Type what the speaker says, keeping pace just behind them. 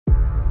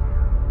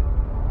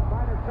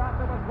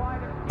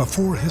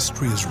Before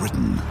history is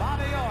written,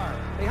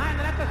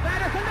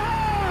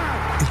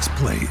 it's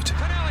played.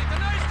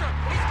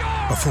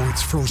 Before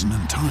it's frozen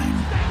in time,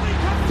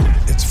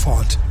 it's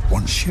fought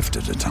one shift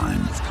at a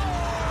time.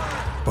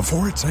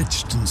 Before it's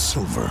etched in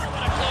silver,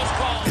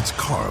 it's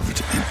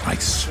carved in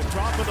ice.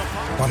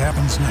 What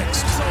happens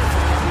next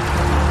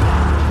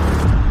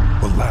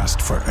will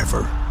last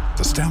forever.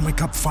 The Stanley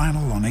Cup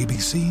Final on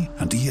ABC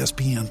and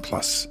ESPN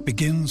Plus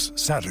begins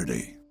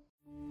Saturday.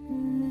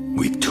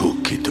 We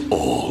took it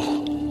all.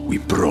 We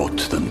brought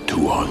them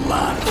to our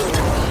land.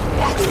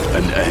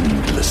 An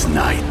endless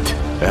night,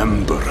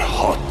 ember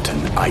hot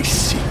and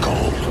icy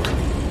cold.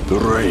 The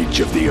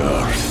rage of the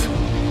earth.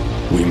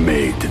 We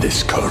made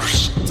this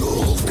curse.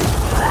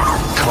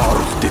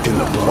 Carved it in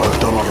the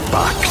blood on our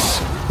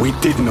backs. We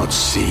did not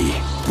see.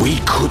 We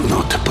could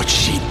not, but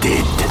she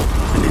did.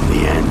 And in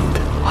the end...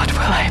 What will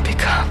I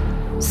become?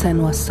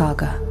 Senua's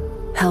Saga.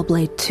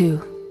 Hellblade 2.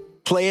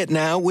 Play it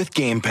now with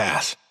Game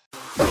Pass.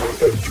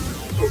 Enter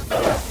the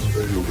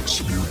Bat-Mayo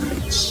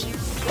Experience.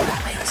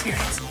 Bat-Mayo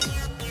Experience.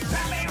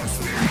 Bat-Mayo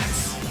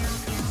Experience.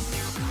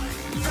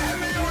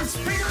 Bat-Mayo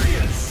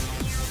Experience.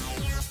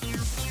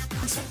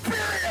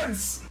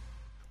 Experience.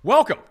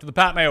 Welcome to the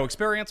Pat Mayo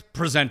Experience,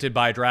 presented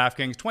by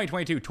DraftKings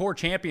 2022 Tour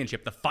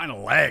Championship, the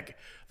final leg,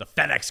 the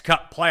FedEx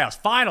Cup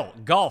Playoffs, final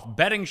golf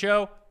betting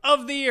show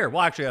of the year.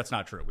 Well, actually, that's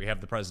not true. We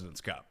have the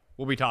President's Cup.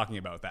 We'll be talking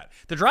about that.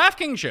 The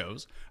DraftKings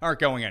shows aren't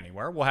going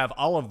anywhere. We'll have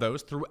all of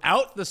those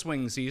throughout the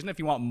swing season. If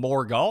you want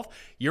more golf,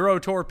 Euro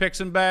Tour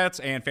picks and bets,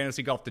 and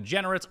Fantasy Golf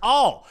Degenerates,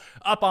 all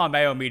up on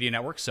Mayo Media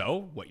Network.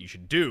 So what you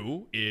should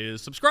do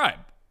is subscribe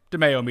to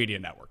Mayo Media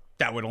Network.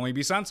 That would only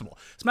be sensible.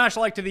 Smash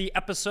like to the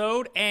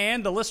episode,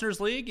 and the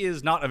Listeners League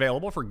is not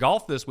available for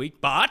golf this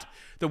week, but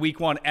the Week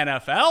 1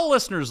 NFL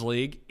Listeners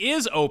League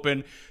is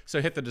open,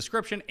 so hit the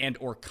description and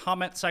or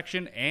comment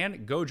section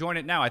and go join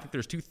it now. I think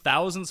there's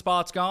 2,000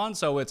 spots gone,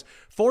 so it's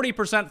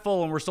 40%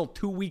 full, and we're still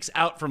 2 weeks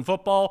out from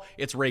football.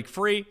 It's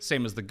rake-free,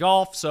 same as the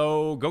golf,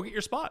 so go get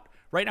your spot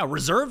right now.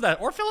 Reserve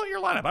that or fill out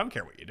your lineup. I don't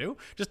care what you do.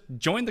 Just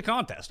join the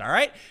contest, all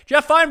right?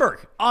 Jeff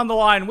Feinberg on the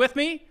line with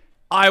me.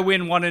 I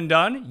win one and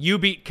done. You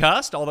beat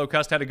Cust, although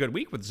Cust had a good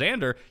week with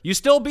Xander. You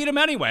still beat him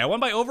anyway. I won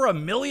by over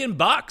 $1 million.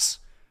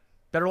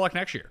 Better luck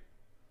next year.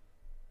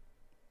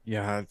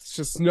 Yeah, it's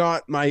just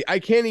not I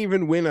can't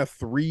even win a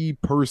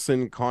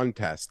 3-person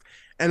contest.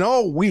 And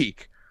all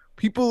week,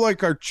 people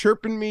are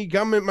chirping me,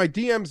 gumming, my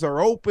DMs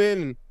are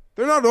open, and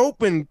they're not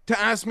open to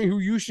ask me who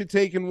you should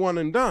take in one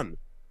and done.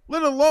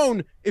 Let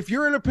alone, if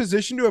you're in a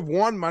position to have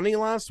won money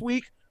last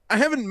week, I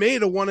haven't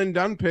made a one and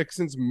done pick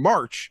since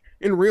March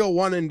in real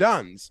one and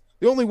dones.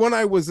 The only one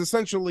I was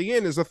essentially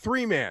in is a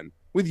 3-man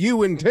with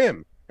you and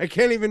Tim. I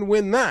can't even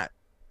win that.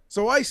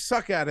 So I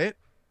suck at it.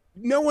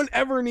 No one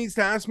ever needs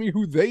to ask me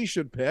who they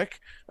should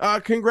pick.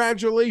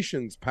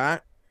 Congratulations,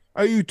 Pat.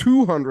 I owe you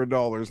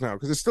 $200 now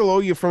because I still owe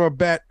you from a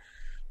bet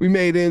we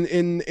made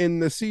in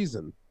the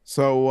season.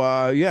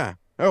 So, yeah.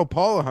 I owe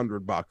Paul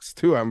 $100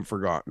 too. I haven't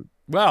forgotten.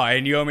 Well,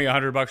 and you owe me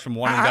 $100 from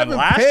one and done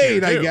last year. I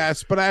haven't paid, I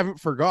guess, but I haven't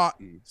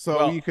forgotten.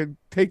 So you could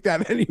take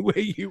that any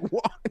way you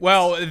want.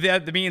 Well,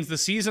 that means the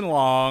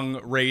season-long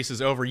race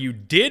is over. You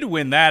did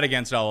win that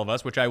against all of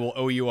us, which I will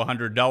owe you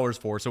 $100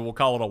 for, so we'll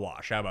call it a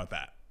wash. How about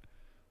that?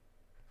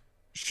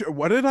 Sure.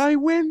 What did I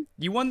win?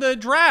 You won the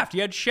draft.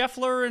 You had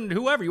Scheffler and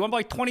whoever. You won by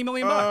like $20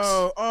 million.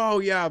 Oh,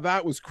 yeah,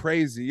 that was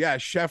crazy. Yeah,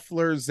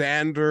 Scheffler,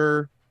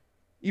 Xander,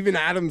 even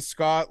Adam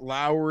Scott,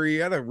 Lowry.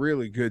 I had a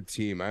really good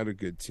team. I had a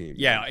good team.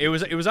 Yeah, it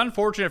was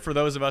unfortunate for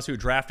those of us who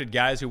drafted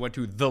guys who went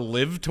to the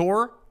Live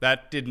Tour.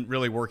 That didn't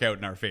really work out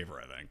in our favor,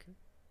 I think.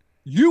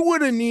 You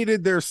would have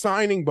needed their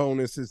signing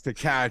bonuses to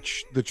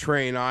catch the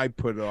train I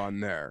put on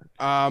there.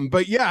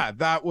 But yeah,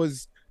 that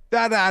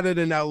added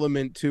an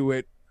element to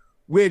it,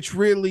 which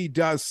really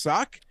does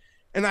suck.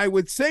 And I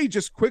would say,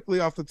 just quickly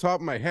off the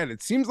top of my head,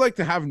 it seems like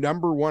to have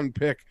number 1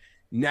 pick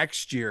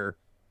next year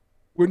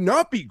would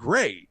not be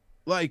great.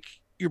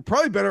 You're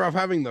probably better off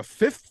having the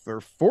 5th or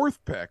 4th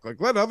pick.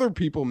 Let other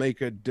people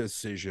make a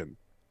decision.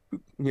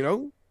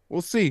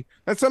 We'll see.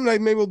 That's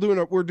something maybe we're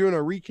doing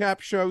a recap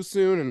show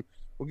soon, and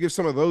we'll give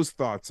some of those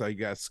thoughts, I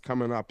guess,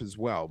 coming up as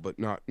well, but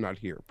not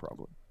here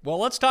probably. Well,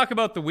 let's talk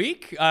about the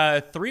week.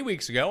 3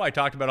 weeks ago, I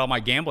talked about all my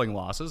gambling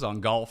losses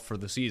on golf for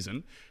the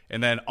season,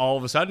 and then all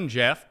of a sudden,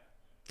 Jeff,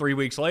 3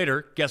 weeks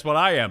later, guess what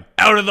I am?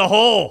 Out of the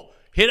hole!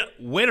 Hit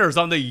winners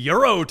on the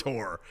Euro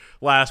Tour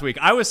last week.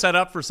 I was set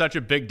up for such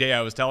a big day.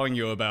 I was telling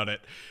you about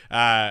it.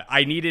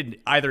 I needed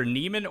either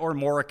Neiman or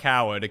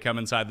Morikawa to come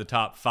inside the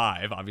top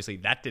 5. Obviously,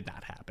 that did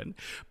not happen.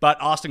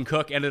 But Austin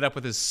Cook ended up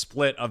with his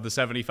split of the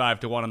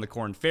 75-1 on the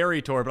Korn Ferry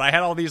Tour. But I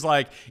had all these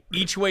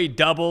each-way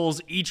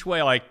doubles,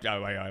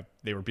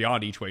 they were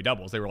beyond each-way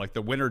doubles. They were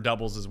the winner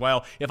doubles as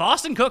well. If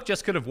Austin Cook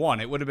just could have won,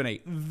 it would have been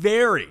a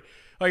very,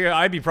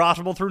 I'd be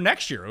profitable through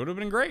next year. It would have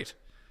been great.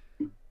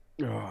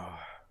 Oh.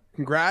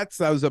 Congrats.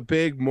 That was a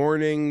big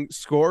morning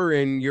score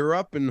in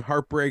Europe and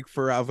heartbreak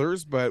for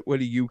others, but what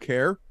do you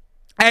care?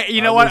 Hey,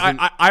 you know what?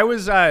 I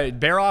was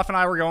Baroff and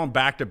I were going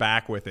back to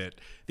back with it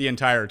the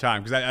entire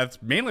time because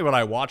that's mainly what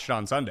I watched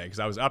on Sunday because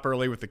I was up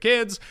early with the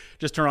kids,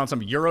 just turned on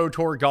some Euro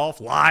Tour golf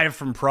live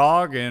from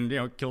Prague,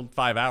 and killed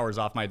 5 hours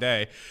off my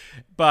day.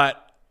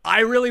 But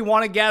I really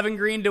wanted Gavin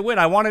Green to win.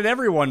 I wanted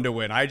everyone to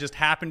win. I just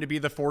happened to be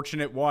the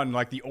fortunate one,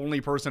 like the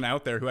only person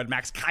out there who had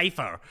Max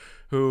Keifer,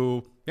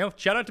 who,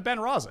 shout out to Ben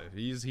Raza.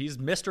 He's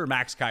Mr.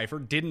 Max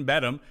Keifer, didn't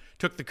bet him,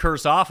 took the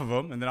curse off of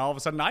him, and then all of a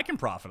sudden I can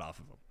profit off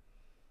of him.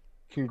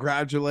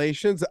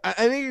 Congratulations. I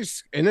think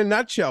in a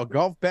nutshell,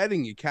 golf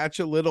betting, you catch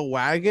a little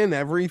wagon,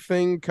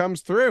 everything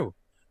comes through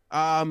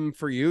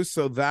for you.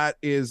 So that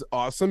is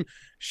awesome.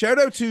 Shout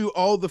out to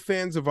all the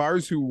fans of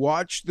ours who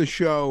watched the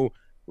show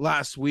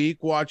last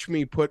week. Watch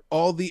me put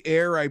all the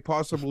air I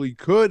possibly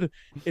could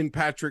in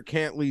Patrick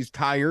Cantley's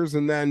tires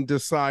and then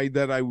decide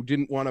that I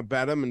didn't want to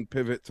bet him and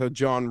pivot to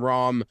John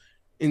Rahm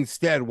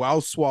instead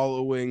while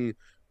swallowing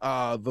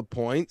the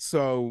point.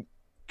 So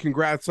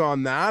congrats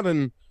on that.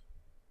 And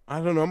I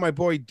don't know, my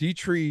boy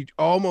Dietrich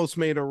almost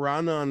made a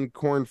run on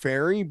Corn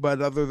Ferry,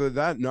 but other than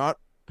that, not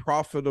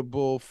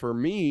profitable for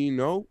me.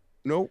 No.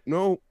 When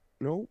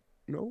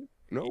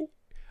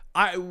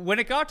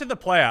it got to the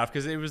playoff,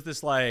 because it was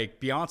this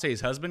like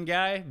Beyonce's husband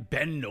guy,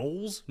 Ben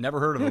Knowles, never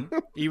heard of him.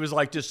 He was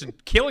like just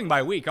killing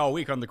my week all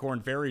week on the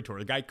Corn Ferry Tour.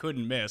 The guy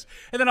couldn't miss.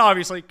 And then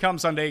obviously come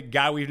Sunday,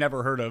 guy we've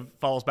never heard of,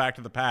 falls back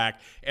to the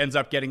pack, ends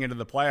up getting into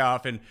the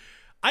playoff. And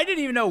I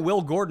didn't even know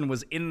Will Gordon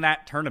was in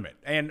that tournament.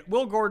 And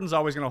Will Gordon's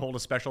always going to hold a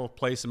special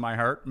place in my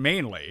heart,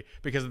 mainly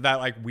because of that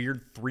like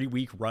weird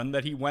 3-week run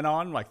that he went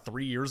on like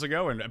 3 years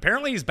ago. And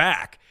apparently he's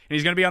back and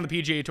he's going to be on the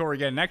PGA Tour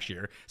again next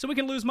year. So we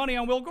can lose money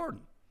on Will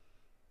Gordon.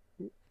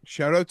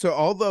 Shout out to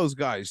all those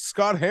guys.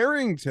 Scott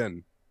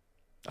Harrington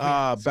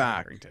back.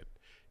 Harrington.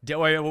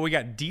 Well, we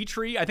got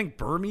Dietrich. I think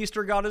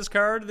Burmeister got his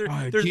card.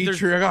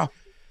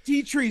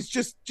 Dietrich's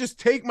just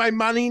take my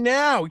money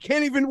now. He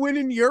can't even win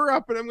in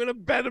Europe, and I'm going to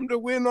bet him to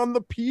win on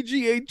the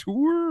PGA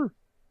Tour.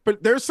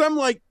 But there's some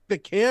like the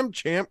Cam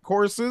Champ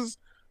courses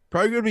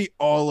probably going to be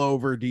all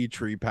over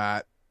Dietrich,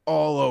 Pat.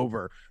 All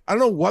over. I don't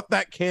know what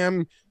that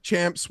Cam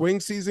Champ swing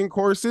season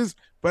course is,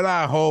 but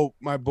I hope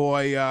my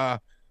boy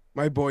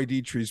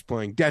Dietrich's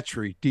playing.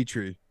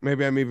 Dietrich.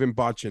 Maybe I'm even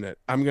botching it.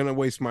 I'm going to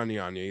waste money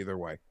on you either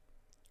way.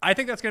 I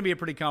think that's going to be a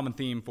pretty common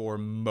theme for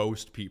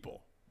most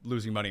people,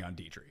 losing money on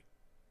Dietrich.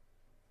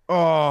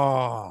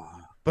 Oh,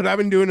 but I've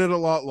been doing it a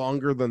lot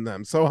longer than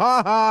them. So,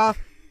 ha.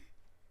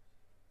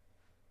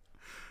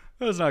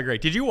 That's not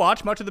great. Did you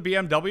watch much of the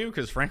BMW?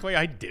 Because frankly,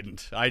 I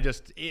didn't.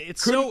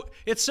 It's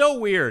so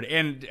weird.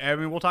 And I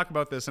mean, we'll talk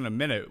about this in a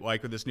minute,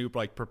 like with this new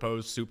like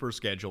proposed super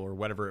schedule or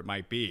whatever it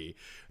might be,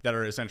 that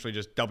are essentially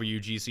just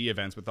WGC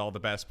events with all the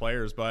best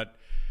players. But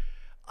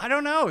I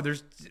don't know.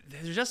 There's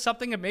just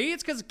something. Maybe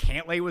it's because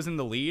Cantlay was in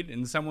the lead,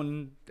 and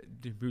someone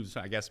who's,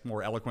 I guess,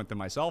 more eloquent than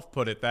myself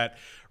put it that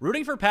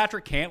rooting for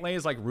Patrick Cantlay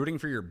is like rooting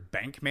for your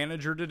bank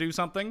manager to do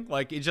something.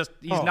 Like he's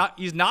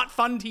not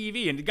fun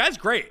TV, and the guy's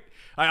great.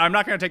 I'm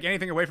not going to take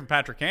anything away from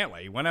Patrick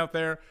Cantlay. He went out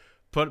there,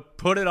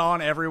 put it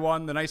on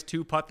everyone. The nice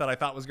 2-putt that I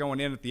thought was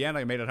going in at the end,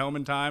 I made it home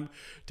in time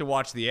to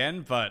watch the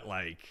end. But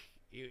like,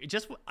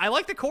 I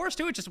like the course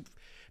too. It just.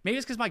 Maybe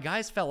it's because my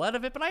guys fell out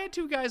of it, but I had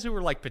 2 guys who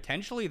were like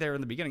potentially there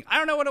in the beginning. I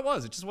don't know what it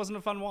was. It just wasn't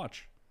a fun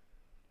watch.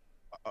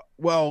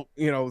 Well,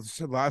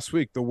 last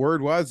week the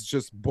word was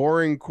just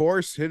boring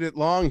course, hit it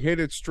long, hit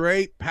it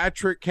straight.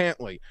 Patrick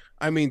Cantlay.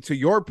 I mean, to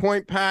your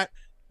point, Pat,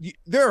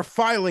 there are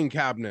filing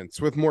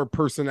cabinets with more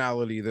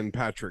personality than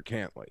Patrick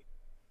Cantlay.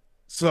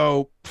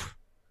 So,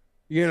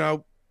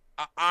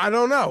 I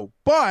don't know.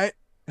 But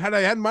had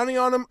I had money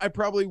on him, I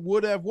probably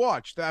would have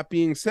watched. That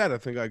being said, I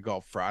think I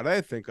golfed Friday.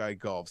 I think I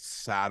golfed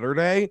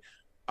Saturday.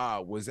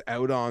 Was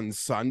out on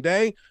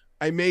Sunday.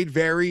 I made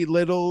very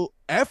little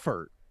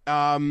effort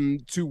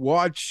to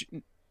watch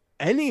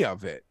any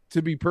of it,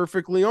 to be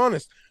perfectly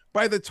honest.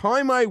 By the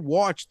time I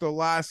watched the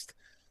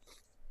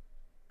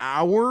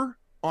hour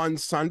on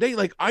Sunday,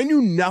 like I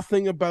knew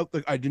nothing about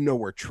I didn't know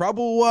where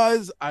trouble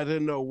was. I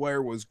didn't know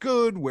where was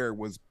good, where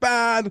was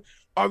bad.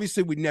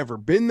 Obviously, we'd never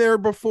been there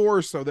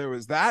before, so there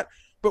was that.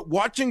 But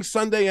watching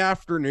Sunday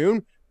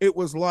afternoon, it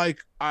was like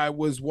I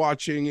was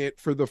watching it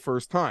for the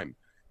first time.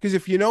 Because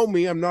if you know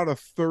me, I'm not a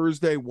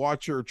Thursday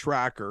watcher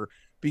tracker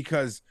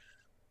because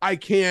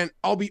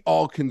I'll be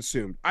all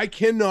consumed. I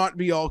cannot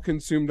be all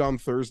consumed on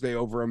Thursday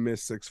over a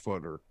missed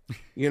 6-footer.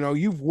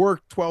 You've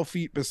worked 12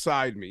 feet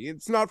beside me.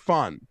 It's not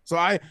fun. So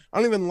I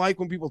don't even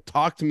like when people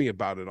talk to me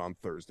about it on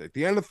Thursday. At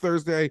the end of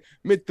Thursday,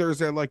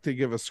 mid-Thursday, I like to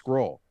give a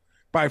scroll.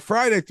 By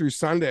Friday through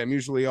Sunday, I'm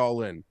usually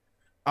all in.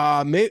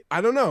 I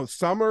don't know.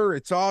 Summer,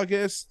 it's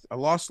August. I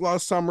lost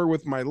last summer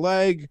with my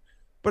leg.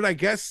 But I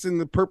guess in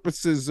the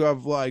purposes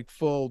of like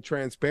full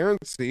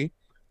transparency,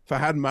 if I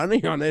had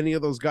money on any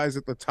of those guys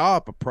at the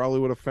top, I probably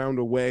would have found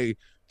a way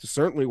to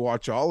certainly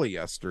watch all of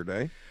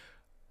yesterday.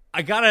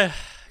 I gotta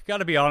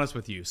be honest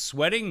with you.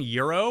 Sweating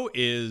Euro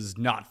is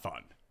not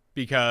fun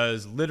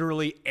because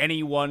literally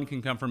anyone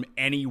can come from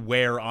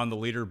anywhere on the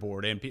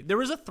leaderboard. And there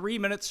was a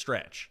 3-minute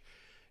stretch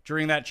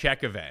during that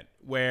Czech event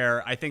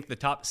where I think the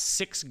top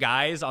 6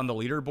 guys on the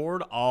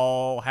leaderboard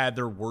all had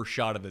their worst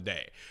shot of the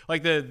day.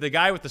 Like the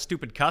guy with the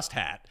stupid cussed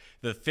hat,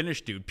 the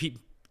Finnish dude, Pete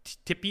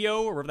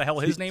Tipio, or whatever the hell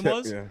his name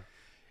was. Yeah.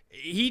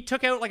 He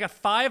took out like a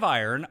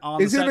 5-iron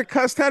on. Is it a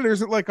cussed hat or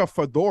is it like a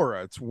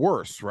fedora? It's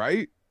worse,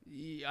 right?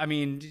 I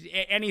mean,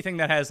 anything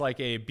that has like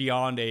a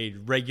beyond a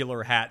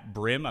regular hat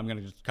brim, I'm going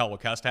to just call a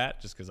cussed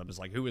hat just because I'm just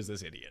like, who is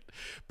this idiot?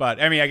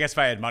 But I mean, I guess if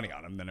I had money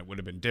on him, then it would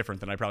have been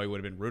different. Then I probably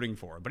would have been rooting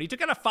for him. But he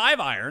took out a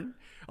 5-iron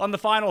on the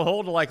final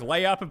hole to like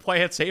lay up and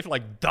play it safe,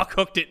 like duck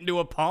hooked it into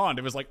a pond.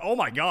 It was like, oh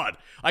my God,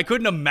 I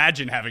couldn't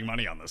imagine having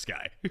money on this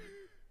guy.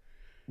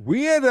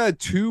 We had a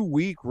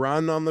 2-week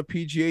run on the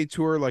PGA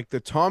Tour, like the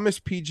Thomas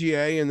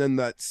PGA and then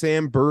that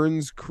Sam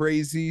Burns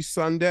crazy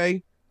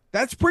Sunday.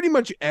 That's pretty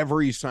much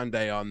every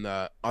Sunday on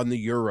the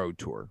Euro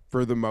Tour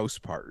for the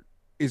most part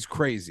is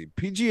crazy.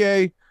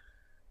 PGA,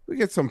 we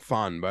get some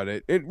fun, but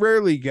it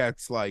rarely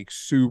gets like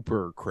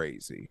super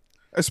crazy,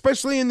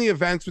 especially in the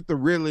events with the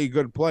really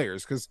good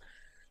players, because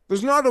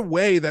there's not a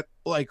way that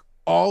like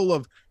all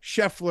of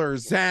Scheffler,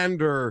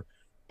 Xander,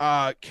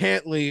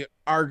 Cantley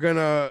are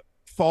gonna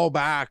fall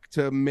back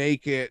to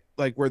make it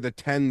like where the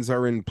 10s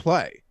are in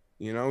play,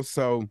 you know?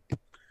 So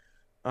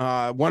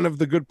one of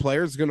the good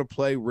players is going to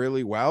play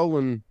really well,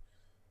 and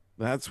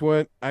that's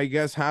what I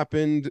guess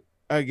happened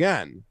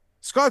again.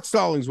 Scott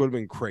Stallings would have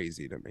been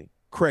crazy to me.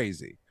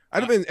 Crazy.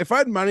 I'd have been, if I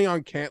had money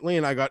on Cantley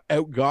and I got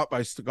outgot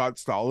by Scott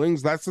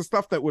Stallings, that's the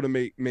stuff that would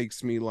have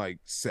makes me like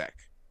sick.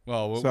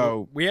 Well,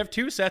 so we have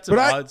 2 sets of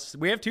odds.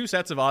 We have 2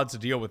 sets of odds to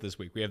deal with this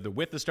week. We have the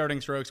with the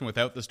starting strokes and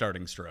without the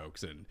starting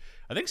strokes. And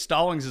I think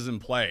Stallings is in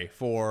play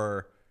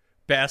for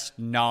best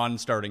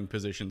non-starting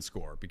position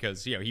score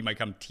because, you know, he might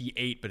come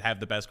T8 but have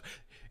the best.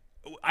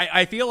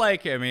 I feel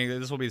like, I mean,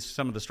 this will be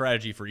some of the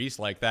strategy for East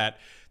like that.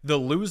 The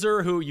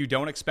loser who you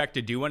don't expect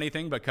to do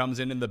anything but comes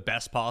in the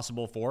best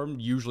possible form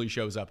usually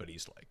shows up at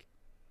East Lake.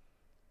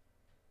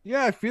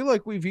 Yeah, I feel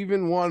like we've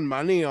even won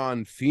money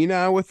on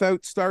Finau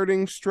without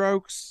starting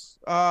strokes.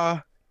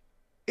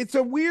 It's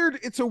a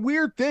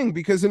weird thing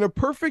because in a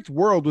perfect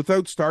world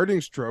without starting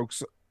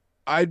strokes,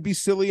 I'd be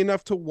silly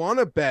enough to want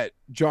to bet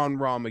Jon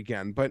Rahm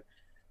again, but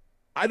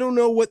I don't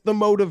know what the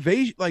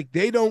motivation, like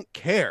they don't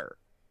care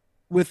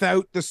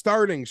without the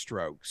starting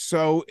strokes.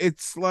 So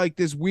it's like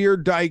this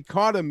weird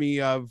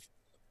dichotomy of,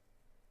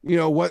 you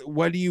know,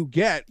 what do you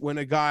get when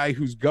a guy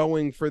who's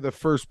going for the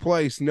first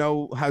place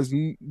has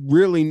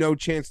really no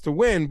chance to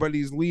win, but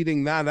he's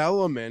leading that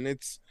element?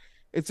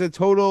 It's a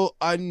total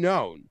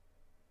unknown.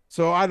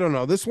 So I don't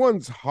know. This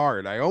one's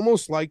hard. I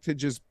almost like to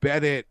just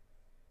bet it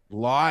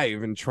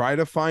live and try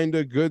to find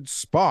a good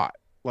spot.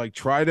 Like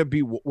try to be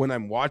when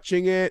I'm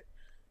watching it.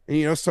 And,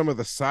 you know, some of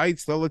the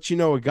sites, they'll let you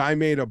know a guy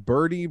made a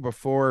birdie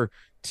before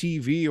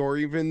TV or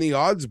even the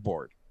odds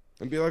board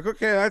and be like,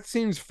 okay, that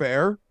seems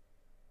fair.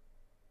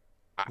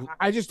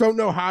 I just don't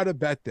know how to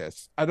bet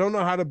this. I don't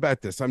know how to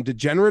bet this. I'm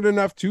degenerate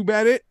enough to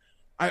bet it.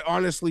 I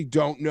honestly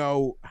don't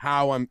know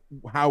how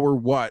or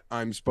what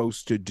I'm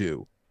supposed to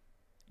do.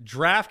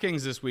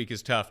 DraftKings this week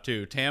is tough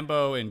too.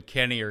 Tambo and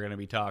Kenny are going to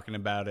be talking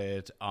about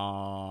it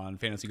on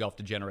Fantasy Golf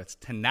Degenerates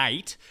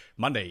tonight,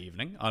 Monday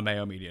evening on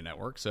Mayo Media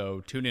Network.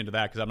 So tune into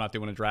that because I'm not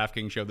doing a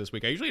DraftKings show this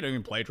week. I usually don't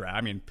even play draft.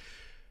 I mean,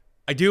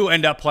 I do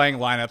end up playing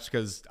lineups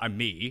because I'm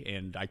me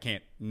and I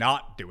can't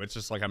not do it. It's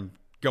just like I'm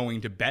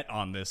going to bet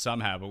on this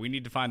somehow, but we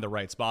need to find the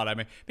right spot. I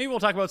mean, maybe we'll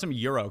talk about some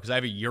Euro because I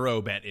have a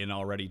Euro bet in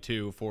already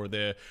too for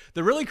the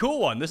really cool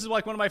one. This is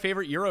like one of my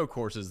favorite Euro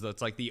courses.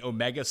 That's like the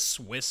Omega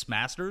Swiss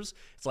Masters.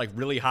 It's like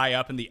really high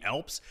up in the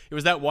Alps. It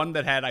was that one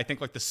that had, I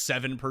think, like the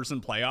 7-person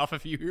playoff a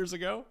few years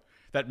ago.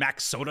 That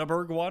Max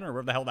Soderberg one, or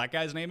whatever the hell that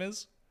guy's name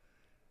is.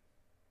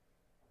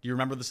 Do you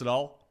remember this at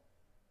all?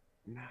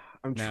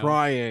 I'm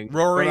trying.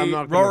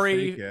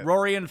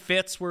 Rory and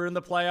Fitz were in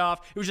the playoff.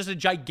 It was just a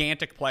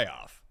gigantic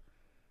playoff.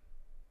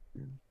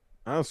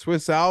 Oh,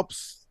 Swiss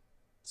Alps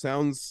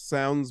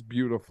sounds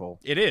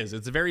beautiful. It is.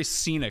 It's a very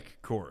scenic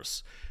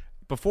course.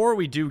 Before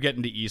we do get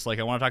into East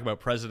Lake, I want to talk about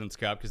President's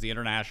Cup because the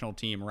international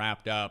team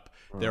wrapped up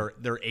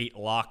their 8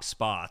 lock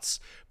spots.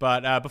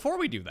 But before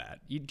we do that,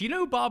 do you know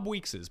who Bob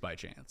Weeks is by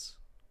chance?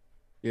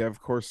 Yeah,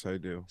 of course I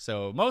do.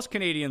 So most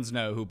Canadians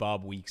know who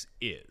Bob Weeks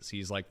is.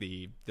 He's like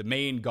the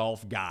main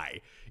golf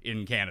guy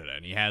in Canada,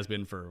 and he has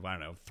been for, I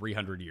don't know,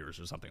 300 years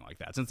or something like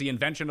that. Since the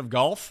invention of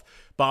golf,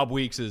 Bob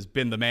Weeks has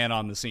been the man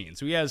on the scene.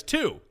 So he has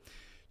two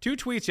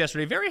tweets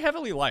yesterday, very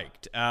heavily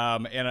liked,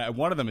 and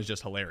one of them is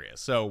just hilarious.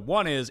 So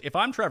one is, if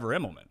I'm Trevor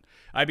Immelman,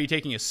 I'd be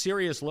taking a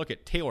serious look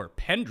at Taylor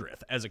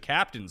Pendrith as a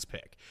captain's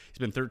pick. He's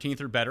been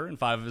 13th or better in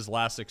 5 of his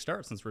last 6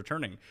 starts since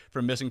returning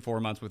from missing 4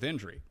 months with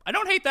injury. I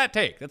don't hate that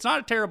take. That's not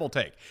a terrible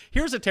take.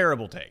 Here's a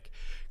terrible take.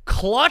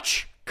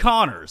 Clutch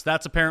Connors,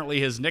 that's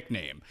apparently his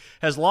nickname,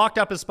 has locked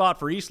up his spot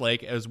for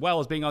Eastlake as well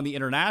as being on the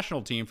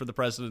international team for the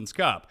President's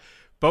Cup,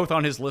 both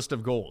on his list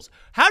of goals.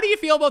 How do you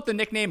feel about the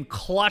nickname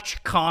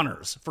Clutch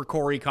Connors for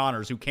Corey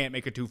Connors, who can't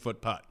make a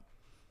 2-foot putt?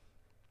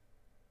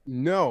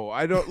 No,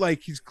 I don't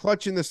he's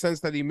clutch in the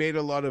sense that he made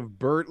a lot of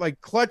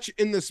clutch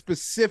in the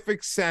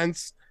specific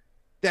sense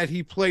that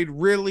he played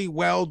really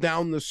well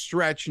down the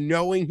stretch,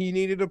 knowing he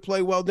needed to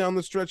play well down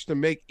the stretch to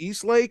make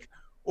Eastlake,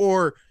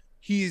 or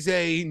he's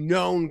a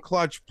known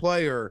clutch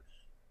player?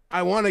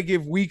 I want to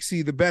give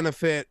Weeksy the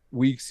benefit.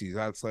 Weeksy,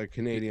 that's like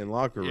Canadian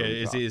locker room.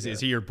 Yeah, talk, is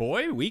he your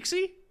boy,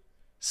 Weeksy?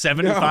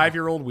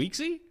 75-year-old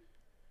Weeksy?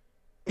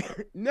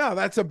 No,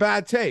 that's a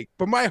bad take.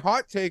 But my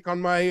hot take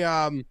on my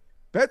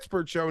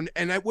BetSport show,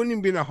 and that wouldn't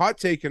even be a hot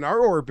take in our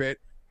orbit,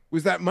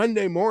 was that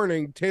Monday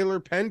morning, Taylor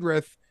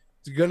Pendrith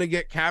is going to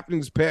get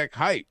captain's pick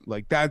hype.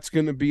 Like, that's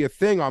going to be a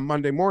thing on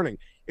Monday morning.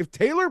 If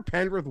Taylor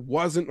Pendrith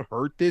wasn't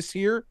hurt this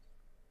year,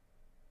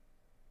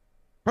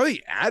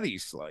 probably at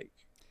Eastlake.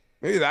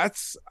 Maybe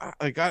that's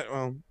like, it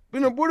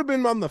would have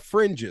been on the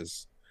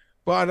fringes.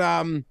 But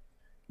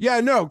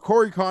yeah, no,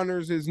 Corey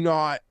Connors is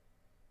not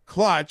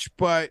clutch,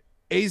 but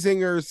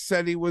Azinger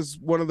said he was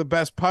one of the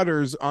best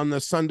putters on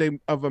the Sunday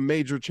of a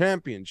major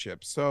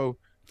championship. So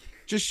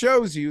just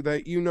shows you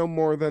that you know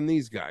more than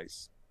these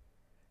guys.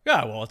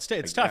 Yeah, well, it's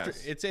tough.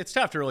 It's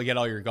tough to really get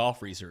all your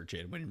golf research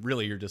in when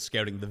really you're just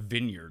scouting the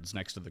vineyards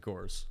next to the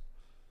course.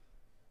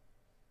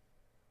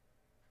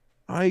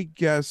 I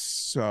guess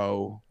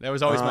so. That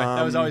was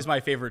always my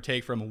favorite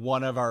take from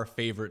one of our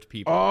favorite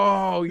people.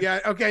 Oh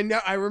yeah, okay.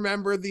 Now I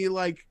remember the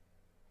like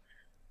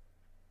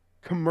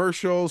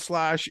commercial /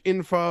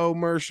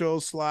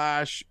 infomercial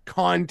 /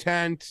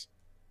 content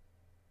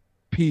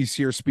piece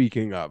you're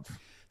speaking of.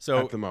 So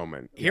at the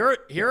moment, here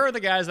are the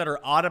guys that are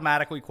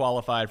automatically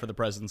qualified for the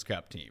President's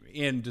Cup team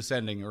in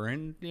descending or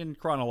in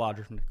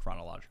chronological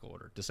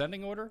order.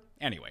 Descending order?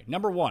 Anyway,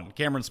 number 1,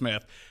 Cameron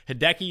Smith,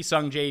 Hideki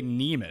Sungjae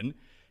Neiman.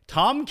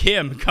 Tom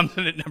Kim comes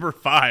in at number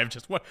 5.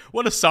 Just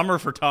what a summer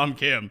for Tom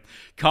Kim.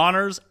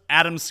 Connors,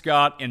 Adam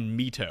Scott, and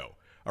Mito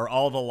are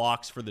all the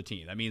locks for the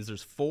team. That means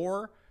there's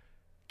 4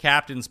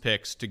 captain's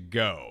picks to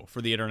go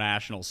for the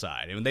international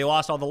side. And they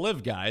lost all the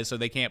live guys, so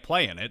they can't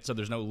play in it. So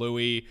there's no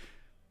Louis,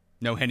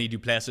 no Henny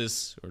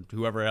Duplessis, or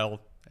whoever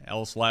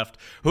else left.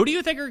 Who do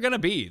you think are going to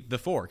be the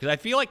 4? Because I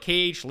feel like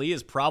KH Lee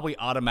is probably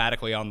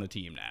automatically on the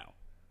team now.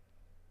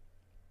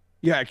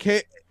 Yeah,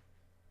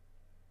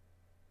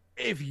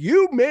 if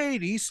you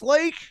made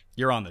Eastlake,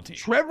 you're on the team.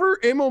 Trevor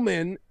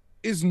Immelman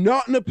is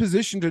not in a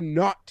position to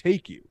not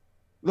take you.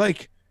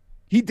 Like,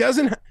 he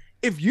doesn't.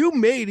 If you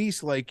made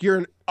Eastlake, you're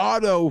an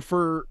auto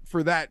for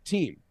that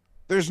team.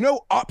 There's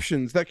no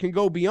options that can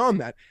go beyond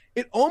that.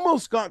 It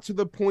almost got to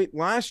the point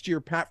last year,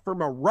 Pat,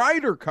 from a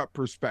Ryder Cup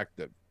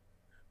perspective.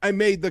 I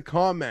made the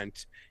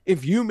comment,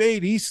 if you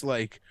made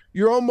Eastlake,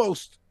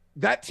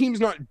 that team's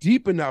not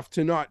deep enough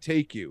to not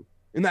take you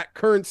in that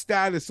current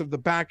status of the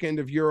back end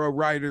of Euro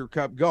Ryder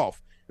Cup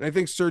golf. And I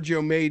think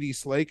Sergio made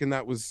Eastlake, and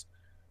that was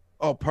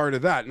all part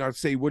of that. Not to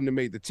say he wouldn't have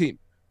made the team.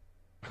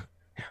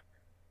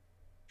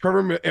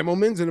 Trevor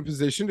Immelman's in a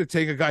position to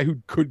take a guy who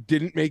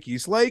didn't make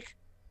Eastlake.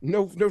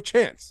 No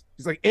chance.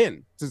 He's like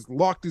in. It's as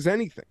locked as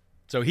anything.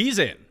 So he's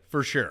in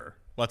for sure.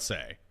 Let's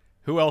say.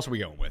 Who else are we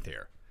going with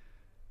here?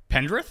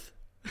 Pendrith?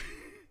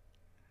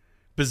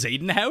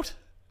 Bezadenhout?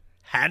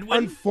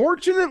 Hadwin?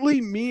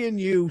 Unfortunately, me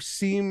and you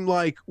seem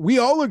like we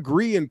all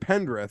agree in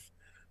Pendrith,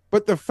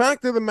 but the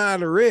fact of the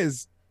matter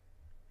is,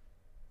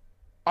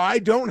 I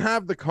don't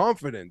have the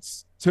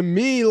confidence. To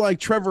me, like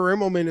Trevor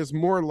Immelman is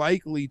more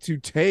likely to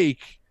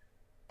take,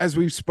 as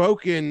we've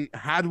spoken,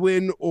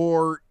 Hadwin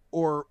or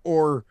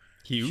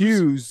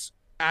Hughes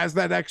as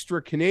that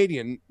extra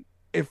Canadian,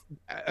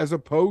 as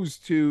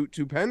opposed to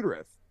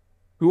Pendrith,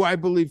 who I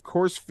believe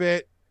course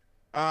fit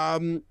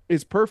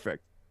is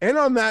perfect. And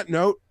on that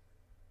note,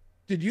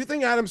 did you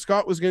think Adam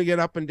Scott was going to get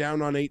up and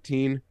down on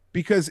 18?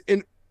 Because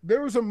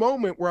there was a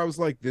moment where I was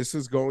like, this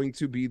is going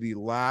to be the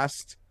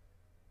last.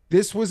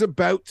 This was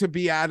about to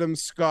be Adam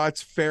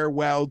Scott's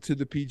farewell to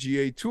the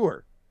PGA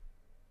Tour.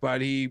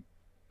 But he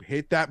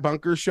hit that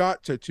bunker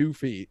shot to 2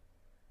 feet.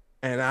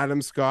 And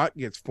Adam Scott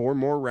gets 4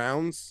 more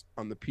rounds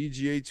on the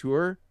PGA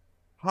Tour,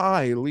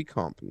 highly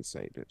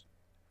compensated.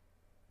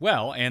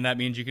 Well, and that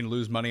means you can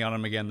lose money on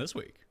him again this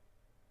week.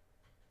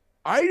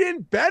 I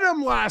didn't bet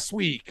him last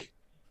week.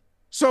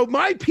 So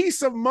my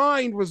peace of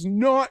mind was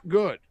not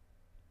good.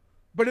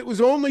 But it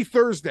was only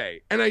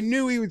Thursday, and I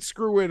knew he would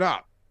screw it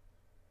up.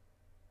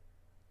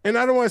 And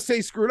I don't want to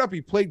say screw it up.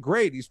 He played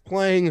great. He's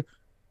playing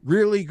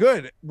really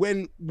good.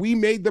 When we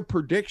made the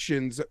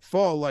predictions at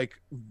fall,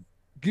 like,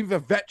 give a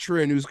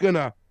veteran who's going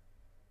to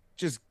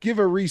just give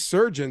a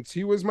resurgence,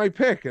 he was my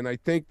pick. And I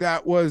think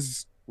that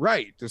was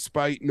right,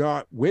 despite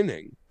not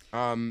winning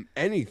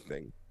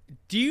anything.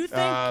 Do you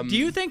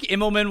think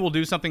Immelman will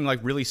do something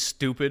like really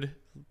stupid?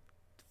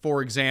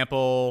 For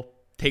example,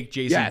 take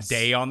Jason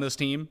Day on this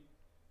team?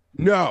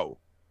 No.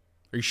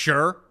 Are you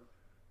sure?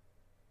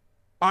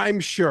 I'm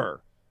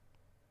sure.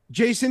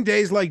 Jason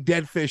Day's like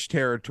dead fish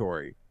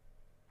territory.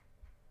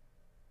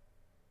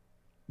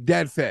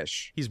 Dead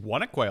fish. He's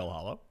won at Quail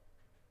Hollow.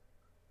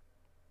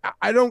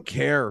 I don't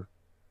care.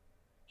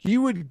 He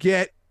would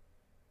get.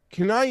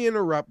 Can I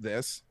interrupt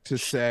this to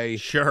say?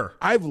 Sure.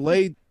 I've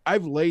laid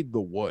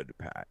the wood,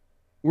 Pat.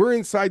 We're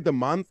inside the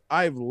month.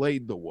 I've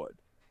laid the wood.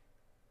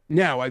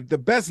 Now, the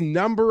best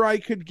number I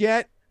could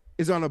get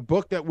is on a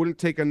book that wouldn't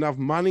take enough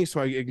money,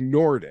 so I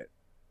ignored it.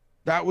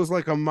 That was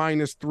like a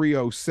minus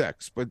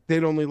 306, but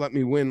they'd only let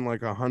me win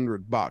like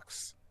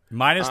 $100.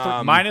 Minus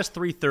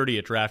 330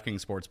 at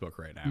DraftKings Sportsbook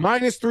right now.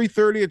 Minus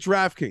 330 at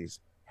DraftKings.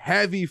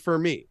 Heavy for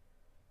me.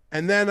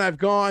 And then I've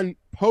gone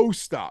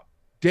post up.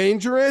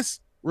 Dangerous,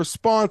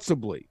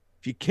 responsibly.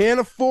 If you can't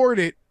afford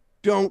it,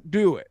 don't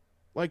do it.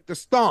 Like the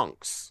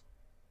stonks.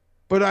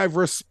 But I've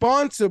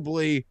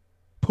responsibly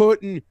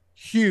put in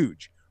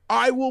huge.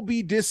 I will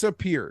be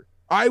disappeared.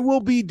 I will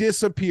be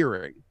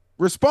disappearing.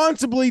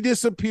 Responsibly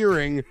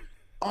disappearing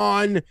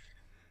on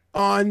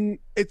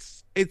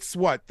it's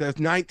what, the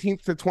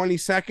 19th to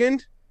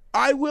 22nd?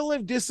 I will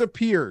have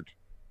disappeared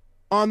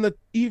on the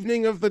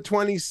evening of the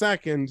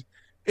 22nd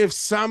if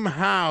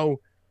somehow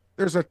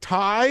there's a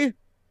tie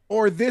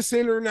or this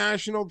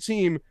international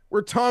team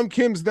where Tom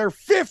Kim's their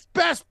 5th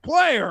best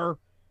player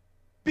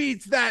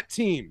beats that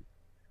team.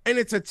 And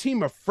it's a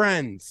team of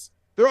friends.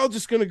 They're all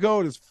just going to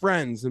go as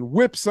friends and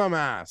whip some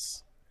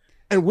ass.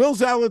 And Will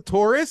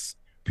Zalatoris,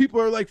 people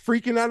are like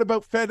freaking out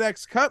about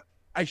FedEx Cup.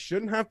 I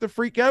shouldn't have to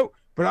freak out,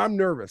 but I'm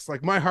nervous.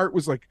 Like my heart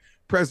was like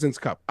President's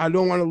Cup. I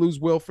don't want to lose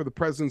Will for the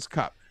President's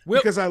Cup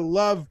because I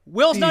love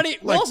Will's not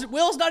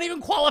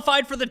even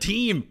qualified for the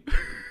team.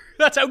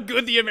 That's how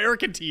good the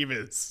American team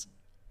is.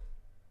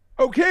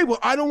 Okay, well,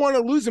 I don't want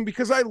to lose him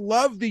because I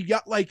love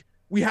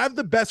we have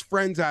the best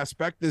friends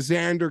aspect, the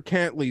Xander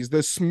Cantleys,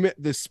 the Smith,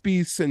 the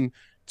Spieth and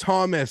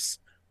Thomas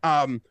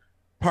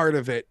part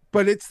of it.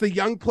 But it's the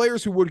young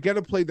players who would get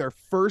to play their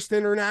first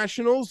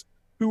internationals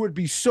who would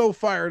be so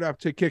fired up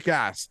to kick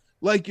ass,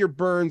 like your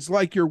Burns,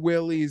 like your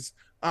Willies.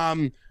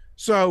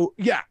 So,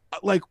 yeah,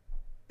 like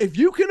if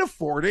you can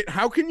afford it,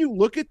 how can you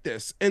look at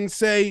this and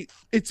say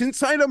it's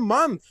inside a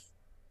month?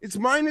 It's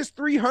minus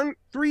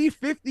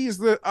 350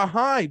 is a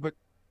high, but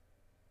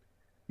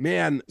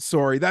man,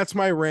 sorry, that's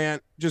my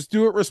rant. Just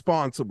do it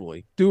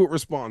responsibly. Do it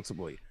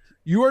responsibly.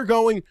 You are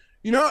going,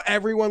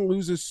 everyone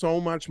loses so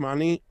much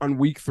money on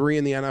week 3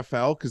 in the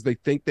NFL because they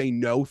think they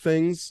know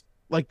things,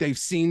 like they've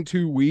seen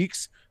 2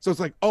 weeks. So it's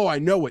like, oh, I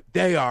know what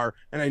they are,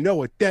 and I know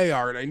what they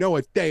are, and I know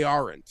what they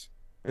aren't.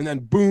 And then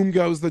boom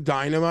goes the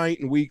dynamite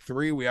in week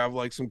 3. We have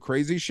like some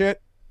crazy shit.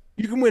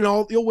 You'll win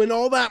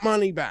all that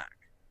money back.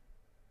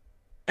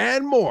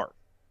 And more.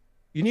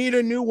 You need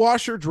a new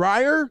washer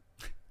dryer?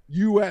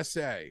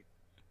 USA.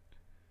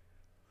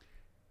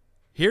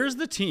 Here's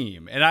the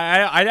team, and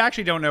I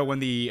actually don't know when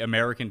the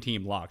American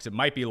team locks. It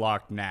might be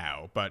locked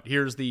now, but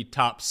here's the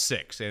top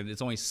 6, and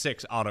it's only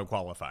 6 auto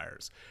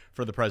qualifiers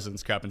for the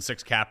President's Cup and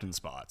 6 captain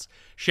spots.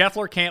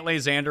 Scheffler, Cantlay,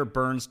 Xander,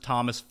 Burns,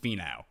 Thomas,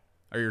 Finau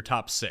are your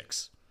top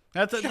 6.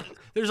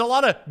 There's a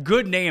lot of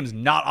good names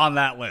not on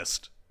that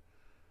list.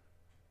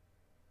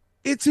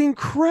 It's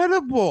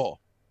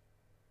incredible.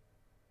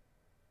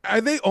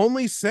 Are they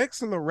only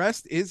 6 and the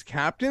rest is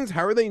captains?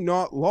 How are they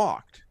not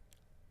locked?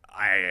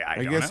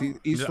 I guess know.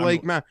 East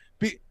Lake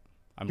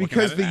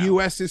because the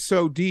U.S. is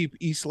so deep.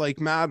 East Lake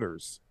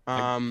matters.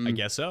 I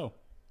guess so.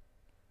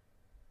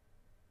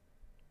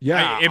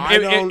 Yeah,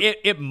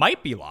 it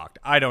might be locked.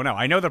 I don't know.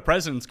 I know the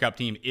President's Cup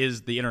team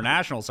is the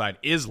international side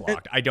is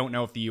locked. I don't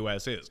know if the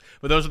U.S. is,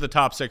 but those are the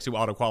top 6 who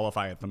auto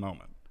qualify at the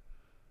moment.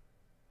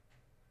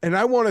 And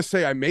I want to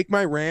say I make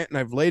my rant and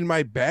I've laid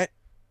my bet.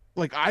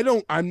 Like I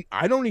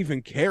don't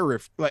even care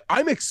if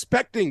I'm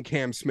expecting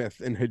Cam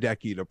Smith and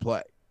Hideki to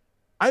play.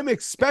 I'm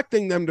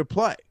expecting them to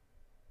play.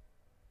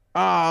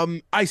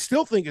 I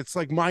still think it's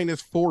like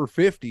minus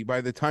 450 by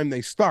the time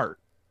they start.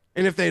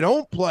 And if they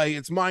don't play,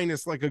 it's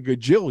minus like a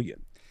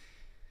gajillion.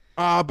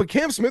 But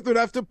Cam Smith would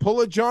have to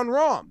pull a John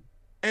Rahm.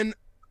 And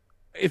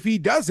if he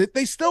does it,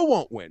 they still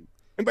won't win.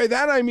 And by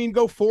that, I mean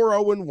go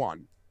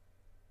 4-0-1.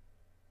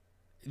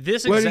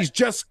 He's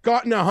just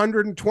gotten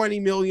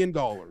 $120 million.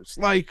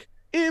 Like,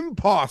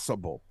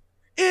 impossible.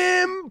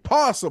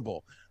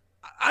 Impossible.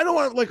 I don't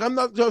want I'm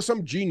not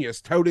some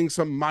genius touting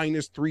some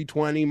minus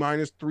 320,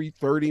 minus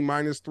 330,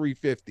 minus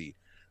 350.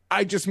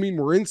 I just mean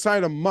we're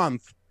inside a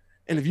month.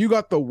 And if you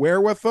got the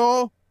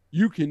wherewithal,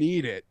 you can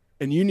eat it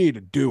and you need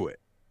to do it.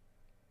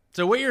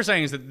 So what you're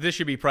saying is that this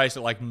should be priced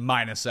at like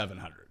minus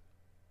 700.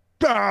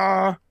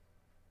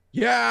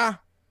 Yeah.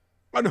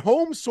 On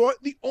home soil,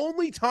 the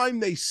only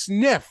time they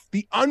sniff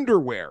the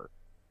underwear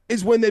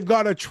is when they've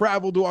got to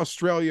travel to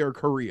Australia or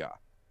Korea.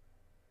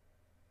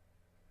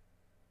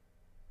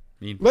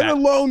 Let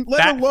alone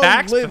live.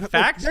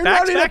 They're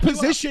not in a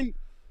position.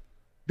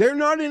 They're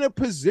not in a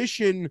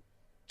position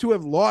to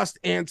have lost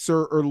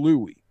Answer or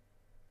Louis.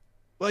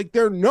 Like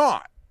they're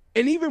not.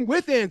 And even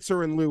with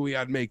Answer and Louis,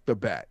 I'd make the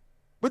bet.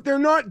 But they're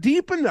not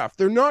deep enough.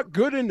 They're not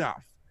good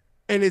enough.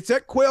 And it's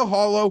at Quail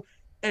Hollow.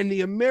 And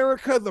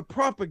the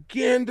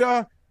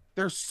propaganda,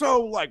 they're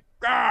so like,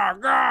 grah,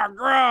 grah,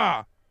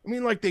 grah. I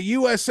mean, like the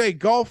USA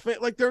golf,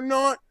 like they're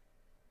not.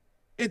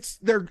 It's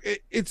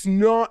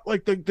not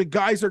like the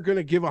guys are going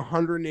to give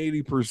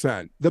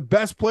 180%. The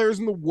best players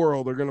in the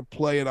world are going to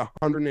play at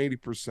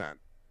 180%.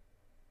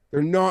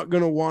 They're not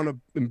going to want to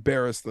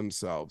embarrass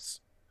themselves.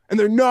 And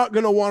they're not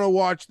going to want to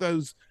watch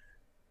those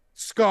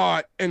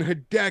Scott and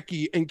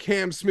Hideki and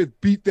Cam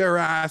Smith beat their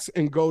ass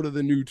and go to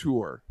the new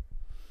tour.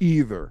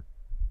 either.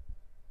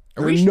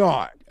 Are They're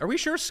not. Are we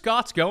sure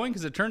Scott's going?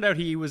 Because it turned out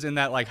he was in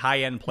that like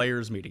high-end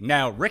players meeting.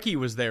 Now, Ricky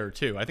was there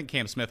too. I think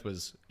Cam Smith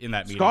was in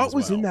that meeting. Scott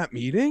was in that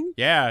meeting?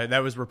 Yeah, that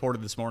was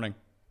reported this morning.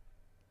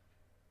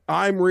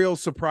 I'm real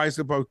surprised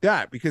about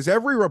that because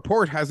every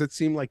report has it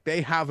seem like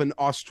they have an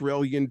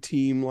Australian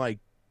team like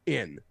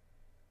in.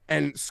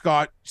 And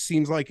Scott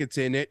seems like it's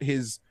in it.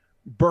 His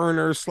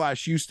burner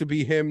 / used to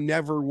be him,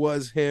 never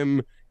was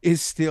him,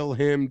 is still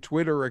him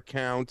Twitter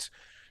account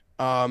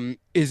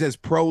is as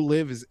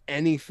pro-live as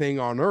anything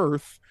on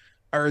earth,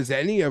 or as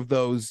any of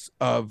those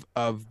of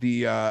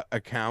the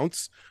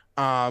accounts.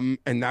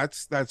 And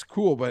that's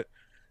cool. But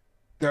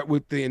that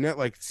with the net,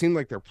 like it seemed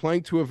like they're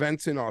playing 2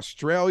 events in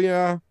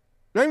Australia.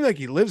 Not even like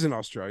he lives in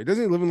Australia.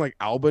 Doesn't he live in like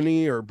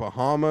Albany or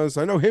Bahamas?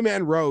 I know him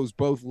and Rose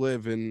both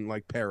live in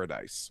like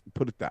Paradise.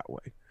 Put it that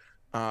way.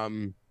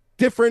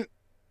 Different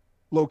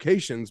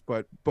locations,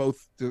 but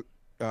both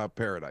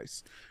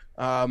Paradise.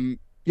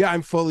 Yeah,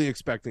 I'm fully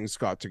expecting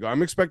Scott to go.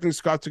 I'm expecting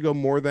Scott to go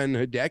more than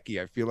Hideki.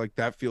 I feel like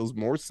that feels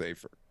more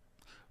safer.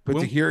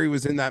 But to hear he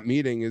was in that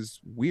meeting is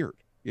weird.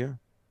 Yeah.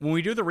 When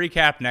we do the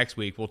recap next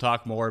week, we'll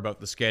talk more about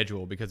the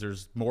schedule because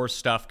there's more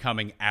stuff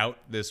coming out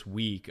this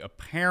week,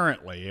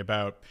 apparently,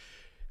 about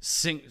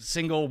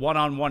single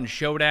one-on-one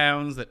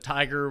showdowns that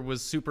Tiger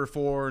was super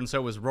for, and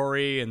so was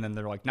Rory, and then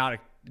they're like not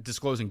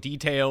disclosing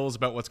details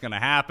about what's going to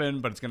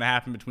happen, but it's going to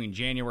happen between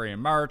January and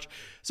March.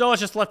 So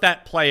let's just let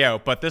that play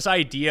out. But this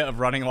idea of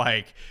running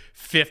like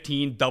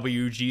 15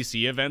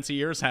 WGC events a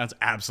year sounds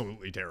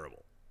absolutely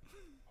terrible.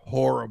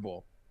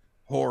 Horrible.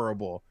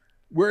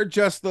 We're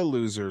just the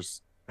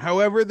losers.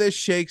 However this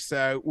shakes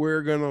out,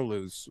 we're going to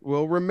lose.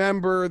 We'll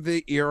remember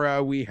the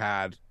era we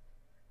had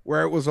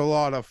where it was a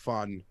lot of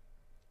fun.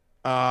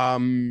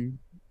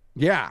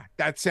 Yeah,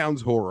 that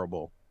sounds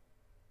horrible.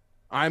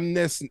 I'm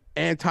this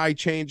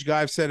anti-change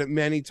guy. I've said it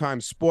many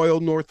times.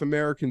 Spoiled North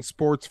American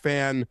sports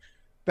fan.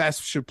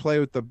 Best should play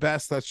with the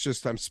best. That's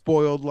just, I'm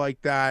spoiled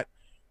like that.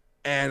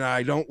 And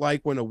I don't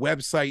like when a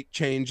website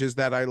changes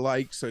that I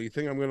like. So you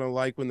think I'm going to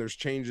like when there's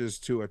changes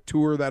to a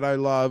tour that I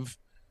love?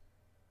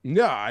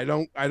 No, I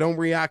don't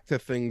react to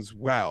things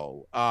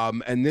well.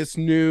 And this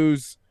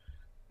news,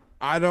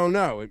 I don't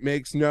know. It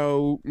makes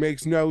no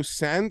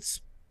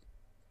sense.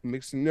 It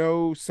makes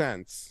no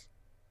sense.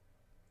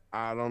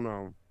 I don't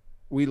know.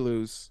 We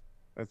lose.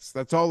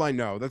 That's all I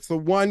know. That's the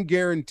one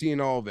guarantee in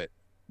all of it.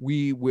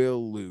 We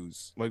will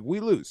lose. Like,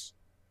 we lose.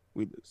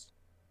 We lose.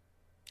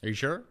 Are you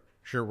sure?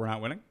 Sure we're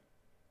not winning?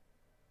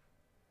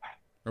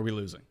 Or are we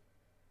losing?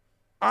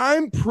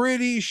 I'm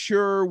pretty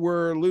sure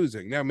we're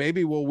losing. Now,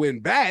 maybe we'll win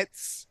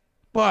bets,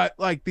 but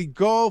like the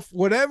golf,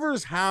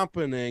 whatever's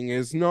happening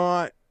is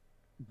not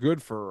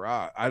good for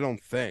us, I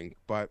don't think.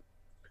 But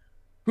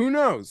who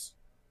knows?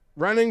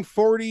 Running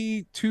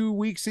 42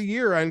 weeks a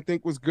year, I didn't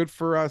think was good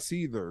for us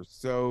either.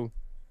 So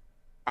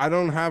I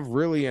don't have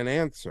really an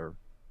answer,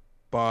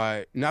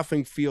 but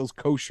nothing feels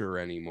kosher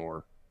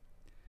anymore.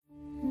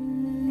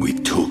 We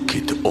took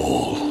it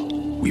all.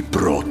 We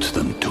brought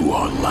them to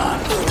our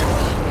land.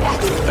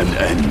 An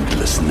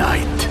endless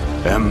night,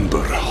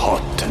 ember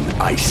hot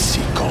and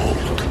icy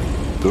cold.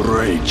 The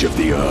rage of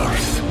the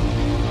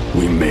earth.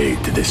 We made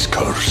this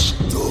curse.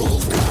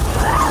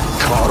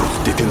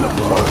 Carved it in the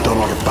blood on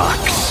our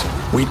backs.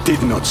 We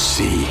did not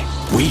see.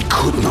 We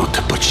could not,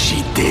 but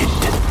she did.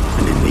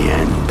 And in the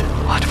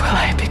end... What will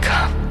I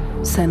become?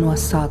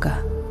 Senua's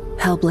Saga.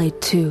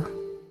 Hellblade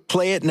 2.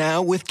 Play it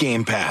now with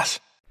Game Pass.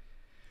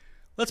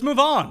 Let's move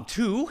on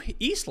to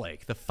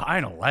Eastlake, the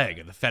final leg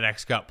of the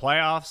FedEx Cup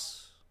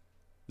playoffs.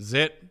 This is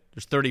it.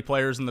 There's 30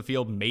 players in the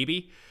field,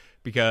 maybe,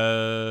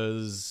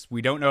 because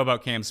we don't know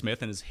about Cam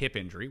Smith and his hip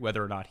injury,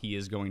 whether or not he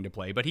is going to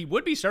play. But he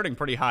would be starting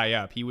pretty high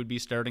up. He would be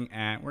starting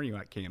at, where are you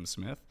at, Cam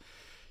Smith?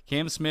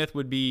 Cam Smith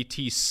would be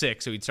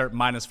T6, so he'd start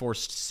 -4,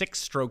 6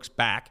 strokes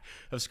back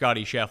of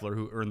Scotty Scheffler,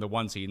 who earned the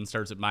 1 seed and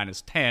starts at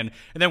 -10.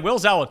 And then Will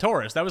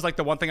Zalatoris, that was like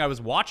the one thing I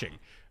was watching.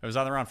 I was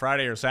either on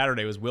Friday or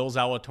Saturday, was Will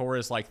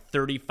Zalatoris, like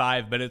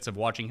 35 minutes of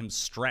watching him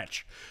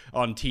stretch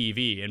on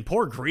TV. And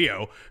poor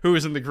Griot, who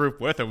was in the group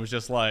with him, was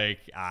just like,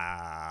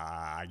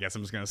 I guess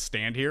I'm just going to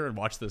stand here and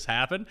watch this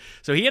happen.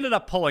 So he ended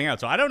up pulling out.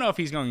 So I don't know if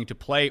he's going to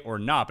play or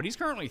not, but he's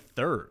currently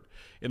 3rd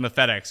in the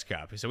FedEx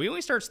Cup. So he only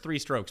starts 3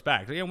 strokes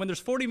back. You know, when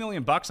there's $40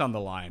 million on the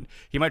line,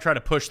 he might try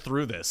to push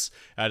through this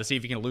to see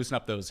if he can loosen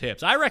up those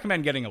hips. I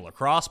recommend getting a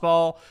lacrosse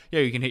ball. Yeah,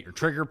 you can hit your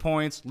trigger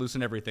points,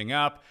 loosen everything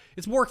up.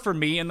 It's worked for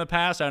me in the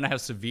past. I don't know how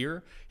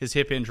severe his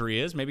hip injury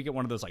is. Maybe get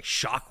one of those like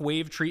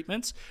shockwave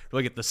treatments.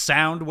 Really get the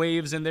sound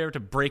waves in there to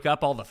break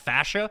up all the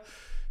fascia.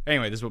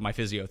 Anyway, this is what my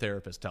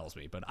physiotherapist tells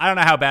me. But I don't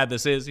know how bad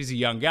this is. He's a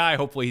young guy.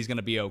 Hopefully he's going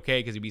to be okay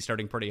because he'd be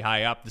starting pretty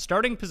high up. The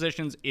starting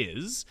positions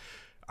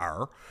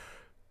are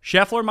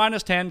Scheffler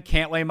 -10,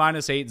 Cantlay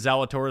 -8,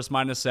 Zalatoris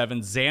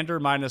 -7, Xander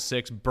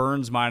 -6,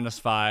 Burns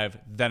 -5.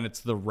 Then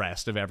it's the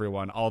rest of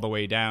everyone all the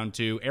way down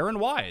to Aaron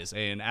Wise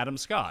and Adam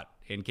Scott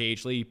and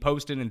KH Lee,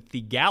 Poston, and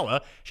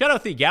Theegala. Shout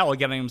out Theegala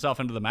getting himself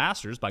into the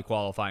Masters by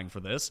qualifying for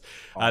this.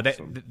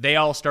 Awesome. They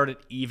all start at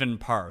even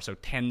par, so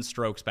 10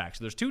 strokes back.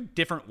 So there's two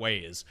different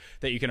ways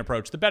that you can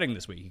approach the betting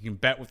this week. You can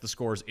bet with the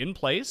scores in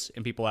place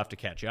and people have to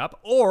catch up,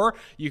 or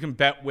you can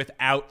bet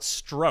without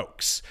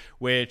strokes,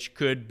 which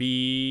could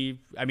be,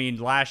 I mean,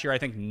 last year I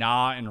think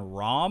Na and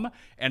Rahm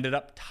ended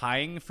up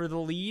tying for the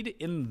lead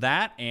in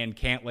that, and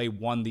Cantlay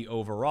won the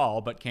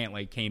overall, but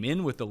Cantlay came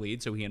in with the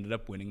lead, so he ended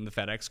up winning the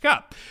FedEx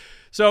Cup.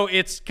 So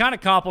it's kind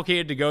of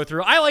complicated to go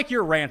through. I like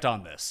your rant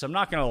on this. I'm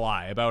not going to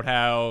lie about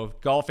how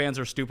golf fans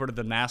are stupider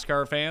than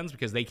NASCAR fans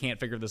because they can't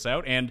figure this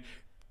out, and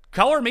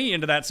color me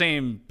into that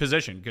same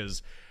position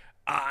because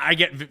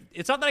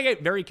it's not that I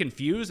get very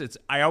confused. It's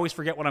I always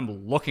forget what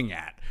I'm looking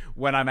at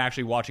when I'm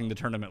actually watching the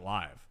tournament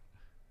live.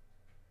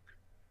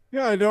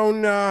 Yeah, I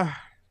don't know.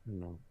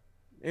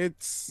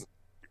 It's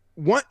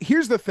what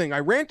here's the thing. I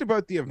rant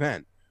about the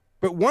event,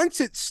 but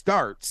once it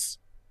starts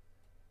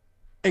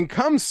and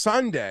comes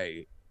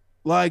Sunday,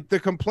 like the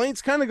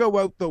complaints kind of go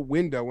out the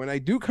window, and I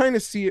do kind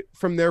of see it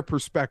from their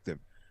perspective.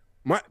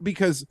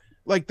 Because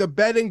like the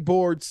betting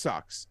board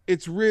sucks.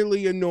 It's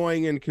really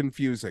annoying and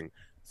confusing.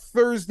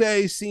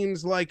 Thursday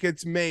seems like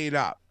it's made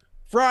up.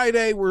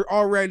 Friday, we're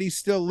already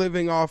still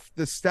living off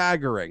the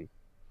staggering.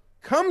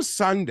 Come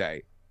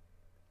Sunday,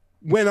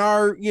 when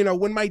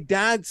when my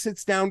dad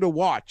sits down to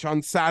watch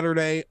on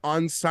Saturday,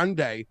 on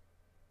Sunday,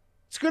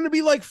 it's going to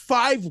be like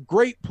 5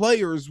 great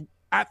players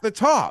at the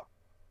top.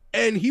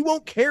 And he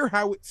won't care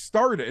how it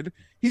started.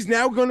 He's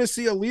now going to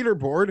see a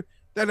leaderboard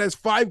that has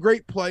 5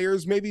 great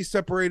players, maybe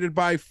separated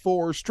by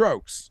 4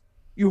 strokes.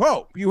 You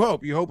hope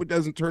it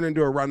doesn't turn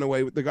into a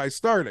runaway with the guy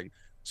starting.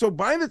 So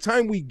by the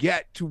time we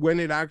get to when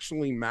it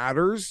actually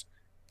matters,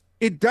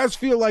 it does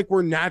feel like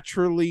we're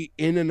naturally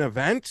in an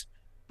event.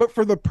 But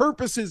for the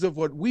purposes of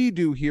what we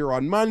do here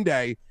on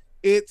Monday,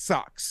 it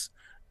sucks.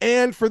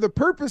 And for the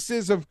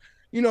purposes of,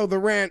 the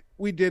rant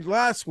we did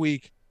last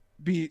week,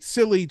 be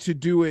silly to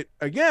do it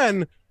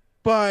again,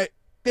 but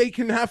they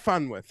can have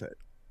fun with it.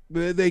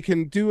 They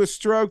can do a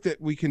stroke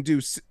that we can do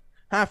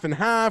half and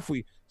half.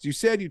 As you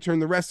said, you turn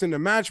the rest into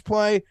match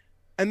play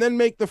and then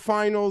make the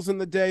finals in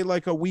the day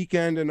like a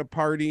weekend and a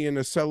party and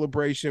a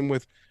celebration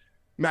with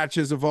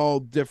matches of all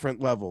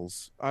different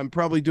levels. I'm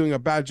probably doing a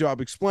bad job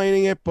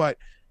explaining it, but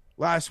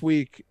last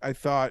week I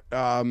thought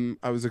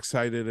I was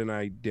excited and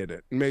I did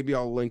it. Maybe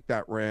I'll link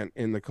that rant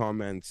in the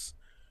comments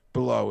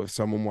below if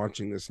someone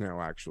watching this now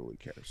actually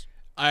cares.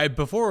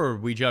 Before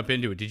we jump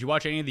into it, did you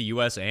watch any of the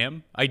U.S.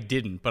 Am? I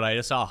didn't, but I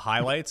just saw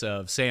highlights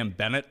of Sam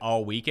Bennett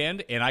all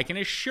weekend, and I can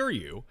assure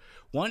you,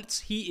 once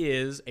he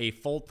is a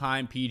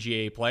full-time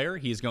PGA player,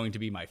 he's going to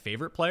be my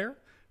favorite player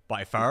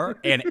by far,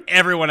 and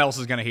everyone else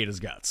is going to hate his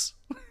guts.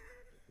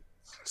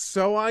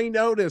 So I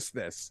noticed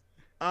this.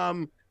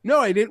 No,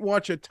 I didn't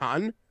watch a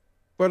ton,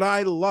 but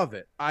I love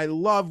it. I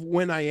love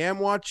when I am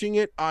watching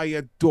it. I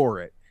adore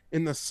it.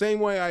 In the same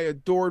way I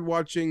adored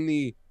watching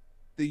the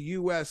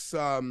U.S.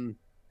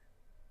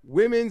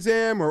 Women's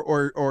Am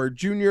or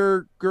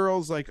junior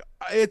girls. Like,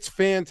 it's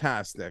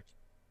fantastic.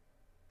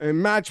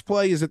 And match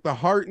play is at the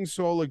heart and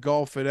soul of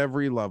golf at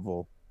every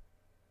level.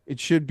 It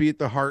should be at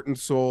the heart and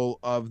soul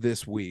of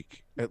this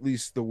week, at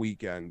least the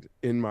weekend,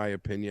 in my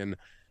opinion.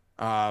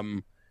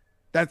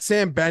 That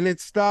Sam Bennett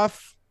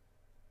stuff,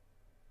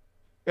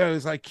 it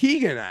was like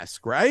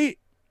Keegan-esque, right?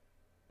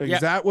 Like, yeah.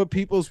 Is that what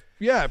people's...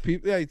 Yeah, he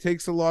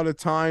takes a lot of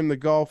time. The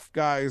golf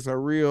guys are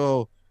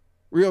real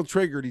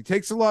triggered. He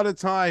takes a lot of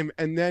time,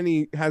 and then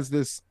he has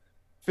this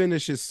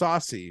finish is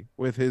saucy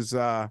with his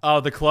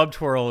the club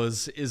twirl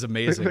is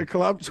amazing. The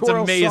club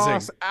twirl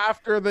sauce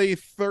after the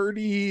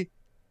 30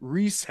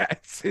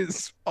 resets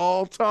is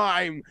all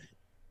time.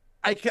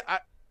 I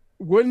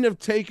wouldn't have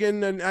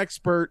taken an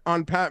expert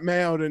on Pat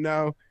Mayo to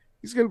know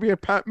he's going to be a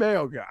Pat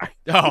Mayo guy.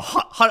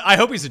 Oh, I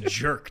hope he's a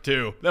jerk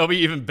too. That'll be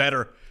even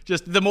better.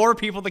 Just the more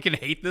people that can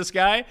hate this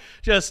guy,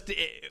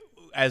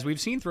 as we've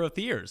seen throughout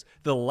the years,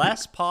 the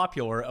less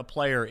popular a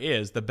player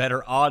is, the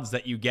better odds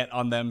that you get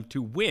on them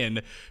to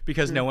win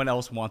because no one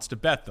else wants to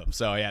bet them.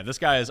 So, yeah, this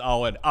guy is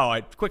all in.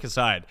 Quick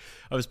aside,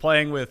 I was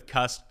playing with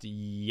Cust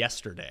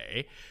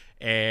yesterday,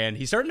 and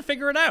he's starting to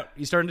figure it out.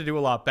 He's starting to do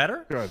a lot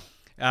better. Good.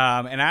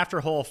 And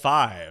after hole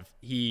 5,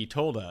 he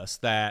told us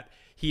that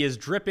he is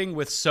dripping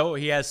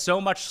he has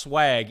so much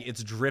swag,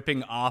 it's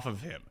dripping off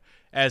of him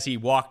as he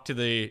walked to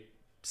the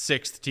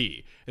 6th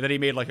tee. And then he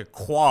made like a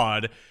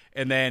quad,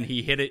 and then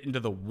he hit it into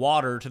the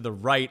water to the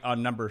right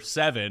on number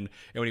 7. And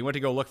when he went to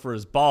go look for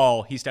his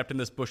ball, he stepped in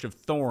this bush of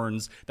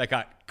thorns that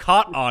got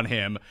caught on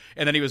him.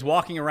 And then he was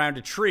walking around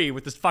a tree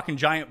with this fucking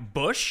giant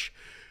bush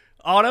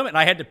on him, and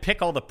I had to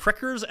pick all the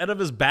prickers out of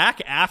his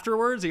back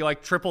afterwards. He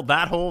like tripled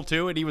that hole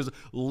too, and he was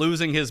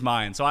losing his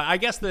mind. So I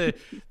guess the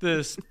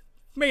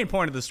main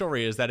point of the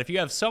story is that if you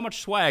have so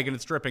much swag and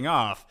it's dripping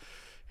off,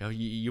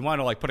 you want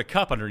to like put a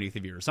cup underneath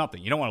of you or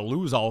something. You don't want to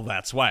lose all of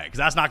that swag because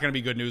that's not going to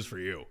be good news for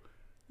you.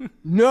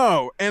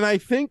 No, and I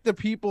think the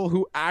people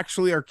who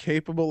actually are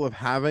capable of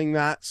having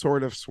that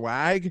sort of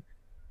swag,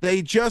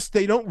 they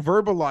don't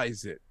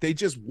verbalize it. They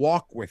just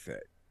walk with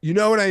it. You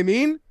know what I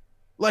mean?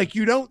 Like,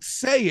 you don't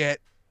say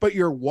it, but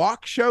your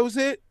walk shows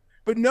it.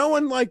 But no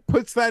one like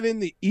puts that in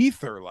the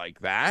ether like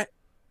that.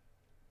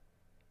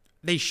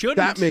 They shouldn't.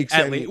 That makes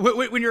at sense.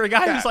 least. When you're a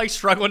guy who's like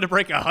struggling to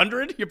break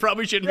 100, you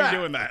probably shouldn't be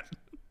doing that.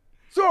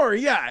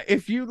 Sorry, yeah.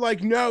 If you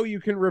like know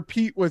you can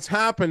repeat what's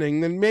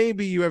happening, then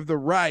maybe you have the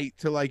right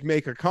to like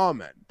make a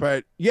comment.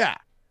 But yeah.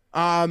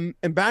 And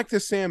back to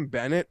Sam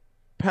Bennett,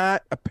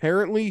 Pat.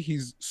 Apparently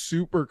he's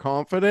super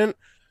confident.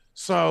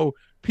 So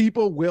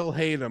people will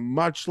hate him,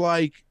 much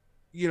like,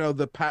 you know,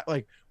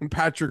 like when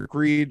Patrick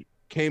Reed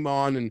came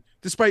on, and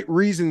despite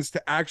reasons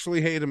to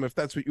actually hate him, if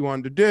that's what you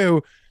wanted to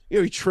do, you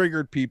know, he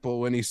triggered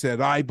people when he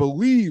said, I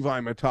believe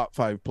I'm a top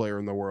 5 player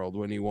in the world,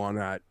 when he won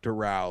at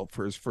Doral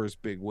for his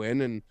first big win.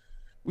 And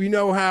we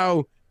know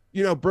how,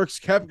 you know, Brooks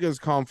Koepka's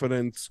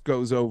confidence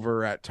goes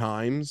over at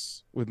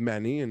times with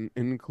many, and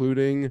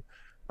including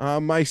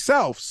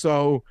myself.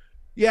 So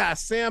yeah,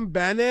 Sam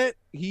Bennett,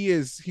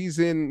 he's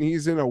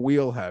in a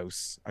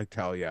wheelhouse, I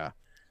tell ya.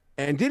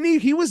 And didn't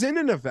he was in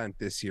an event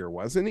this year,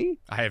 wasn't he?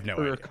 I have no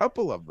idea. A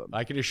couple of them.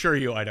 I can assure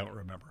you I don't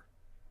remember.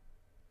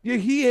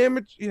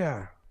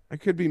 Yeah, I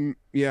could be,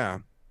 yeah.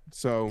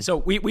 So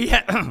we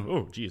had,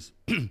 oh, geez.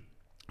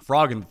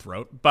 Frog in the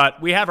throat.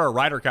 But we have our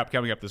Ryder Cup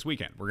coming up this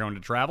weekend. We're going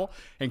to travel,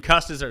 and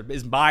Custis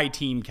is my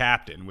team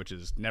captain, which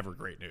is never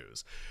great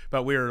news.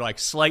 But we were like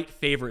slight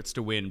favorites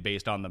to win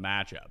based on the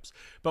matchups.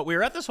 But we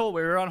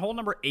were on hole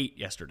number 8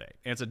 yesterday,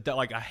 and it's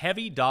like a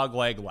heavy dog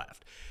leg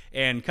left.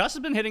 And Cus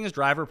has been hitting his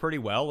driver pretty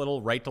well,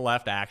 little right to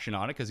left action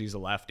on it because he's a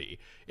lefty.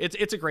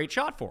 It's a great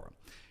shot for him.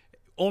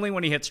 Only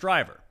when he hits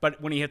driver.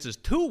 But when he hits his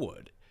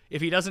 2-wood,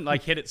 if he doesn't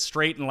like hit it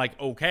straight and like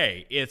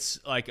okay, it's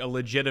like a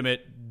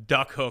legitimate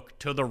duck hook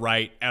to the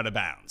right out of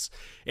bounds.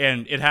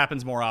 And it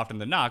happens more often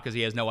than not because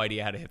he has no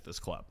idea how to hit this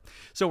club.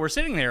 So we're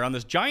sitting there on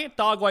this giant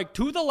dog leg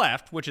to the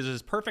left, which is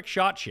his perfect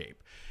shot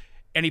shape.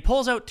 And he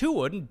pulls out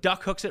 2-wood and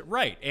duck hooks it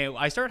right. And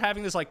I start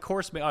having this like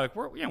course, like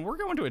we're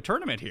going to a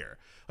tournament here.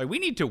 Like, we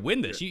need to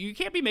win this. You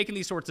can't be making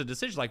these sorts of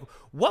decisions. Like,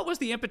 what was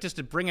the impetus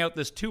to bring out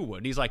this 2-wood?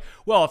 And he's like,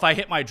 well, if I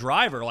hit my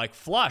driver like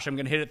flush, I'm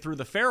going to hit it through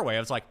the fairway. I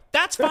was like,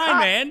 that's fine,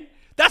 man.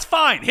 That's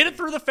fine. Hit it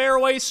through the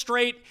fairway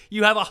straight.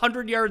 You have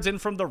 100 yards in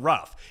from the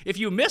rough. If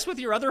you miss with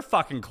your other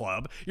fucking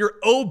club, your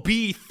OB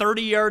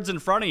 30 yards in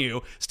front of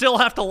you still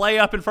have to lay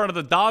up in front of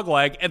the dog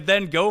leg and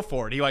then go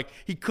for it.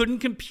 He couldn't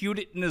compute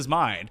it in his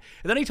mind.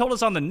 And then he told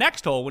us on the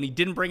next hole, when he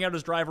didn't bring out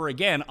his driver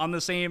again on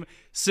the same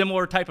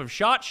similar type of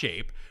shot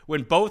shape,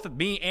 when both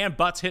me and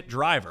Butts hit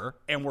driver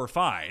and we're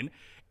fine,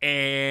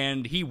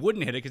 and he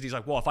wouldn't hit it because he's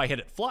like, well, if I hit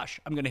it flush,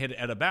 I'm going to hit it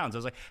out of bounds. I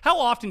was like, how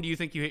often do you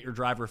think you hit your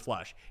driver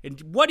flush? And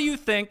what do you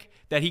think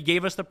that he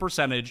gave us the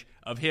percentage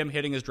of him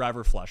hitting his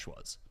driver flush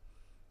was?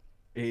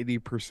 80%?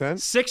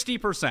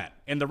 60%.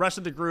 And the rest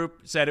of the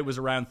group said it was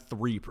around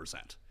 3%.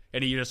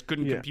 And he just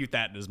couldn't compute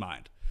that in his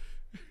mind.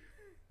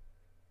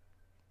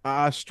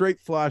 Straight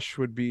flush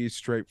would be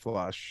straight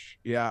flush.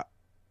 Yeah.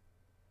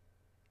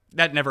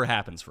 That never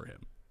happens for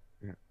him.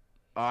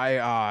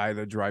 I had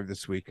a drive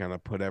this weekend. I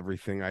put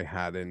everything I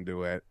had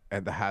into it,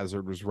 and the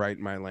hazard was right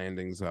in my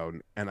landing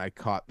zone, and I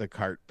caught the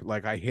cart.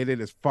 Like, I hit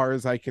it as far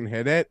as I can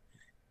hit it,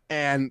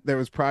 and there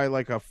was probably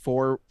like a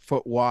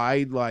 4-foot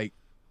wide like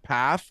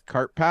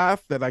cart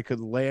path that I could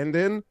land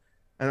in,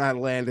 and I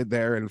landed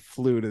there and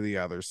flew to the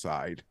other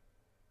side,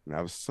 and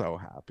I was so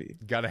happy.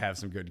 Gotta have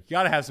some good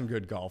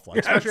golf luck,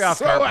 especially off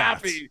so cart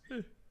happy.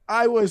 paths.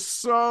 I was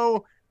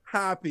so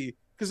happy.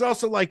 Because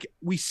also, like,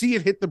 we see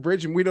it hit the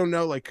bridge and we don't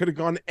know, like, could have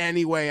gone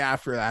any way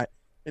after that.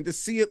 And to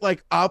see it,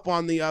 like, up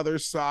on the other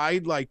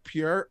side, like,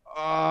 pure,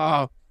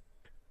 such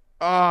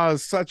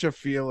a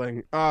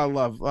feeling.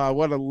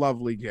 What a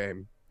lovely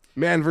game.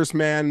 Man versus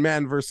man,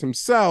 man versus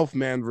himself,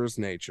 man versus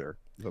nature.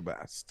 The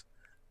best.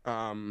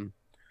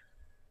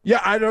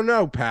 Yeah, I don't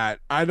know, Pat.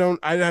 I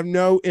have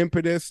no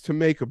impetus to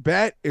make a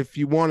bet. If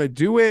you want to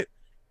do it,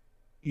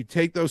 you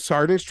take those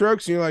starting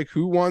strokes and you're like,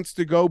 who wants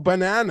to go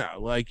banana?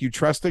 Like, you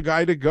trust a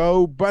guy to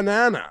go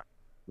banana.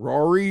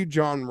 Rory,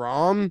 Jon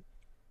Rahm.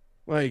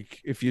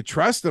 Like, if you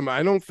trust him,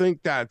 I don't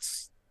think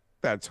that's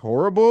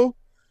horrible.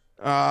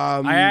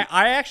 I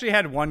actually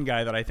had one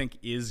guy that I think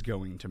is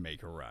going to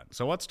make a run.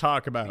 So let's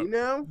talk about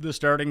the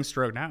starting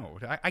stroke now.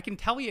 I can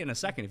tell you in a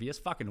second if you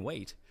just fucking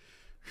wait.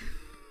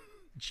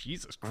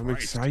 Jesus Christ. I'm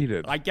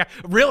excited.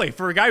 Really?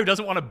 For a guy who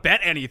doesn't want to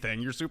bet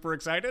anything, you're super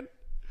excited?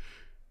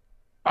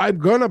 I'm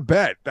gonna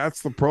bet.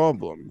 That's the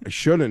problem. I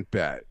shouldn't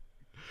bet.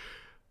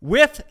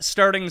 With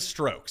starting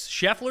strokes,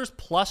 Scheffler's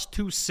plus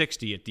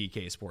 260 at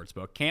DK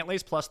Sportsbook,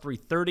 Cantlay's plus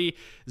 330,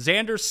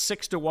 Xander's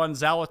 6-1,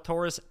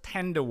 Zalatoris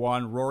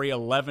 10-1, Rory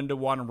 11-1,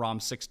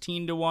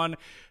 Rahm 16-1,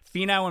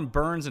 Finau and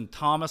Burns and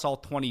Thomas all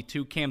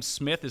 22, Cam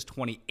Smith is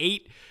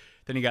 28.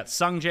 Then you got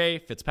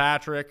Sungjae,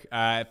 Fitzpatrick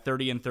at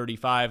 30 and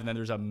 35, and then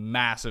there's a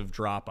massive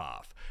drop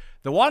off.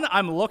 The one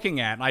I'm looking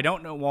at, and I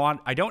don't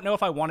know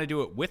if I want to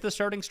do it with the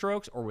starting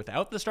strokes or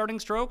without the starting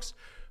strokes,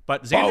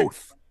 but Xander,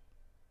 both.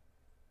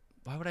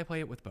 Why would I play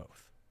it with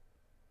both?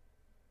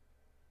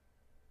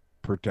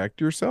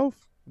 Protect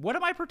yourself? What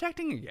am I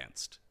protecting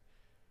against?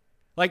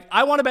 Like,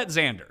 I want to bet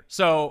Xander.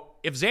 So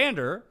if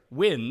Xander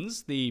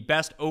wins the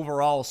best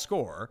overall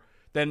score,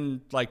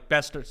 then, like,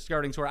 best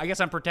starting score, I guess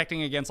I'm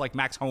protecting against, like,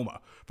 Max Homa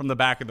from the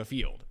back of the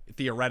field,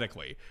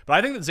 theoretically. But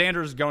I think that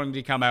Xander is going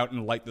to come out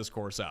and light this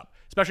course up,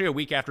 especially a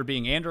week after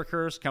being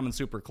Anderkirch, coming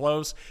super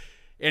close.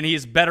 And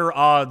he's better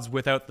odds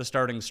without the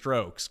starting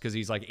strokes because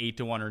he's like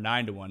 8-1 or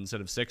 9-1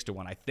 instead of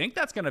 6-1. I think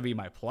that's going to be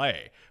my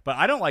play. But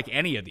I don't like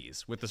any of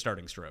these with the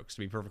starting strokes, to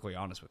be perfectly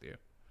honest with you.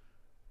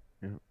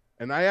 Yeah.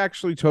 And I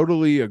actually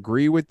totally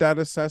agree with that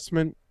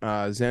assessment.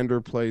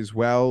 Xander plays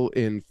well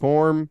in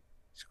form.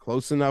 He's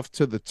close enough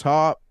to the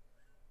top.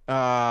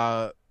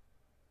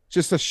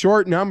 Just a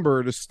short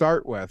number to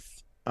start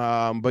with.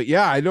 But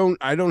yeah, I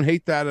don't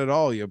hate that at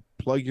all. You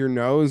plug your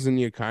nose and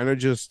you kind of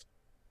just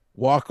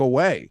walk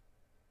away.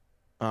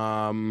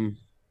 Yeah,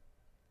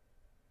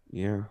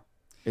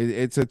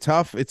 it's a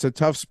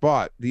tough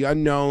spot. The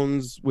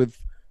unknowns with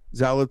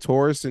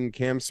Zalatoris and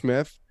Cam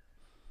Smith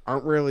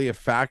aren't really a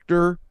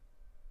factor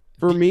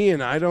for me,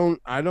 and I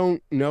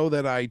don't know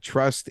that I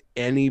trust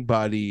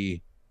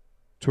anybody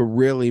to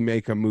really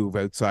make a move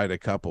outside a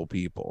couple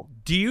people.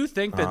 Do you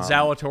think that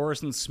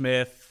Zalatoris and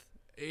Smith,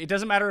 it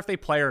doesn't matter if they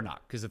play or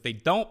not, because if they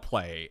don't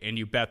play and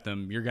you bet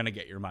them, you're going to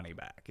get your money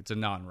back. It's a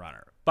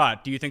non-runner.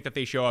 But do you think that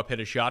they show up, hit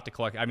a shot to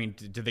collect? I mean,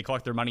 do they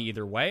collect their money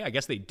either way? I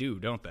guess they do,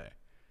 don't they?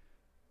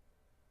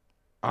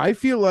 I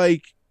feel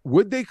like,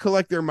 would they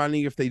collect their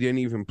money if they didn't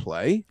even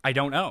play? I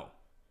don't know.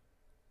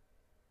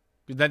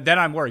 Then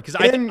I'm worried because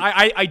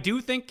I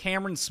do think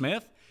Cameron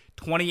Smith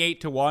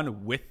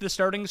 28-1 with the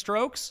starting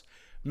strokes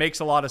makes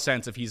a lot of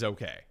sense if he's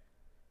okay.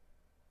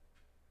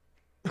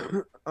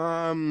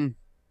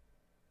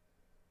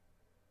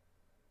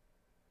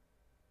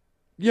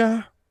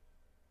 Yeah,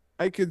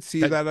 I could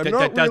see that. I'm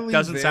not really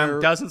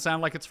doesn't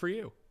sound like it's for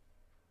you.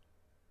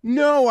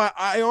 No,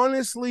 I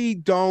honestly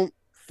don't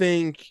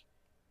think.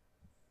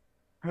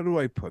 How do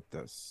I put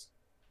this?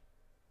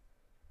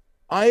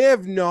 I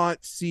have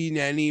not seen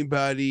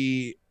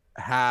anybody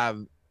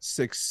have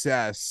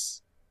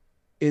success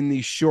in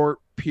the short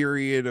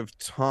period of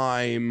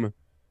time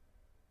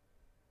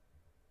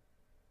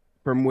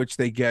from which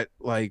they get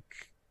like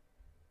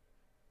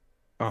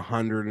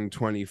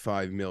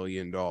 $125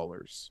 million.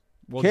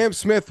 Well, Cam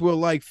Smith will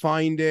like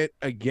find it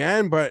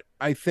again, but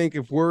I think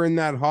if we're in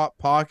that hot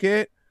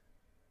pocket,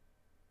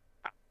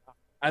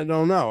 I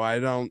don't know. I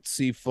don't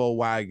see full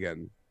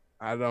wagon.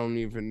 I don't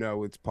even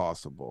know it's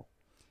possible.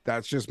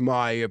 That's just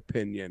my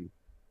opinion.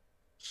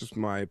 It's just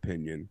my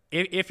opinion.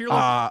 If you're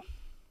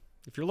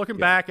looking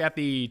back at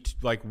the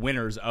like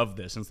winners of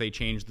this since they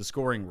changed the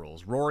scoring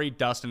rules, Rory,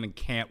 Dustin, and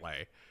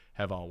Cantlay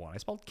have all won. I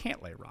spelled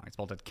Cantlay wrong. I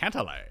spelled it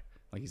Cantlay,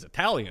 like he's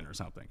Italian or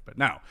something. But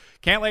no,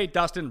 Cantlay,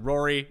 Dustin,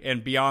 Rory,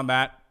 and beyond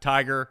that,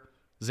 Tiger,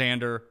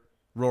 Xander,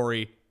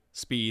 Rory,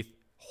 Spieth,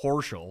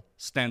 Horschel,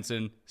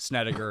 Stenson,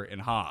 Snedeker,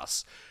 and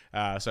Haas.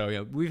 So you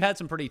know, we've had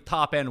some pretty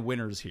top end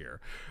winners here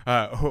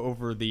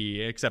over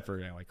the, except for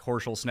like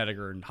Horschel,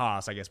 Snedeker, and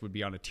Haas. I guess would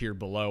be on a tier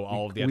below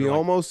all of the other.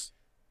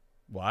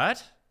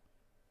 What?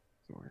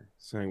 Sorry,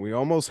 saying we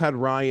almost had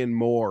Ryan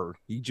Moore.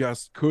 He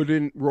just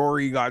couldn't.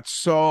 Rory got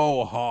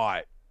so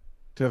hot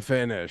to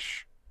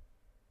finish,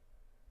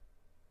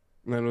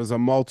 and then it was a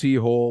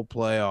multi-hole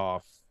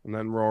playoff, and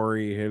then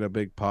Rory hit a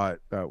big putt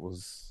that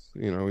was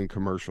in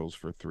commercials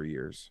for 3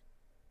 years.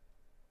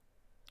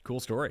 Cool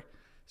story.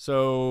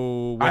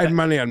 So I had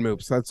money on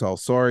Moops. That's all.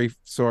 Sorry.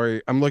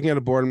 I'm looking at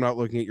a board. I'm not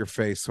looking at your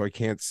face, so I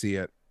can't see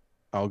it.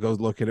 I'll go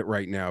look at it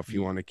right now if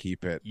you want to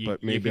keep it.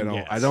 But maybe I don't.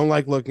 Guess. I don't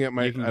like looking at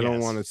my. I don't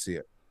want to see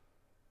it.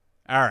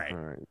 All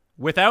right.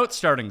 Without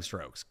starting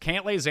strokes,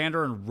 Cantlay,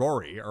 Xander, and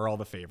Rory are all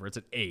the favorites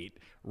at 8.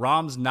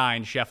 Rahm's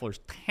 9. Scheffler's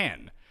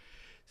 10.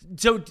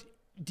 So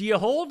do you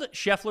hold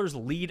Scheffler's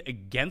lead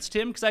against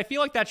him? Because I feel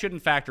like that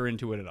shouldn't factor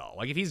into it at all.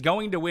 Like if he's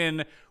going to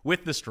win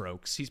with the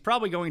strokes, he's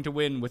probably going to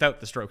win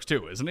without the strokes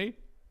too, isn't he?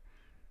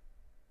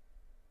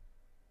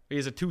 He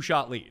has a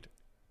 2-shot lead.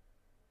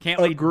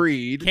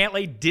 Agreed.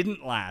 Cantlay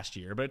didn't last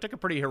year, but it took a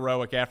pretty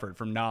heroic effort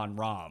from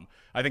non-Rahm.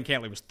 I think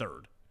Cantlay was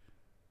 3rd.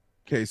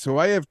 Okay, so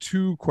I have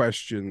 2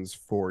 questions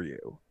for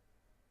you.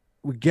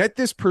 We get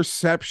this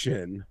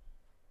perception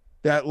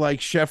that like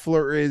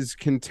Scheffler is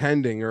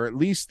contending, or at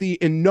least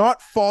in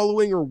not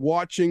following or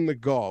watching the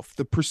golf,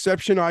 the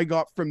perception I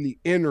got from the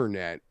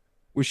internet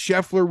was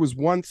Scheffler was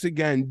once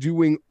again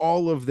doing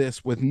all of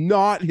this with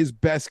not his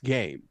best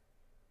game.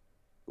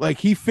 Like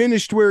he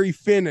finished where he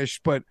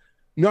finished, but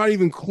not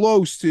even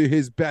close to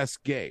his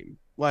best game.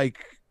 Like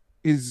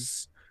would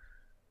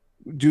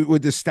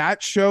the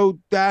stats show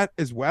that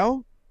as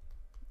well?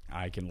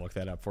 I can look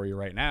that up for you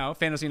right now.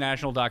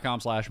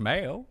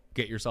 FantasyNational.com/Mayo.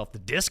 Get yourself the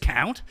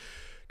discount.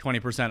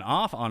 20%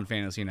 off on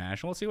Fantasy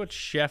National. Let's see what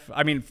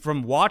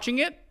from watching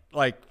it,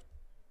 like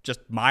just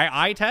my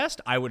eye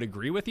test, I would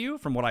agree with you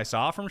from what I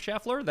saw from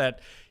Scheffler that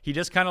he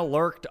just kind of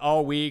lurked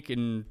all week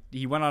and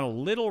he went on a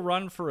little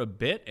run for a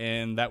bit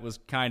and that was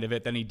kind of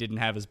it. Then he didn't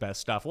have his best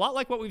stuff. A lot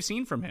like what we've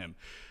seen from him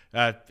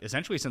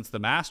essentially since the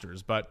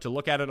Masters. But to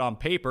look at it on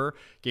paper,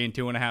 gained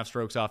 2.5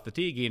 strokes off the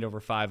tee, gained over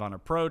 5 on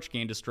approach,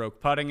 gained a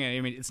stroke putting.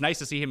 I mean, it's nice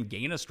to see him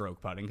gain a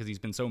stroke putting because he's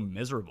been so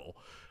miserable.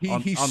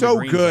 He's so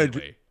good.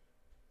 Lately.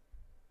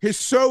 He's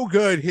so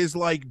good. His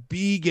like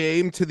B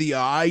game to the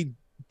eye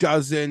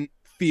doesn't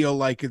feel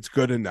like it's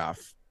good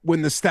enough.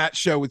 When the stats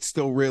show it's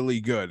still really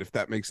good, if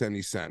that makes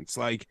any sense.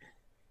 Like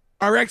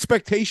our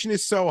expectation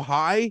is so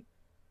high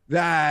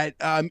that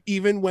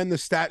even when the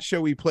stats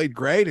show he played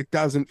great, it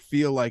doesn't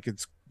feel like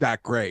it's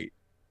that great.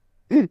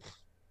 I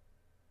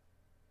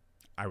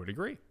would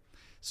agree.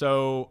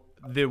 So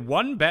the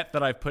one bet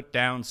that I've put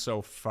down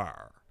so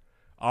far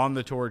on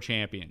the Tour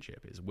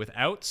Championship is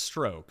without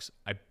strokes,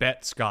 I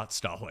bet Scott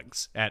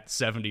Stallings at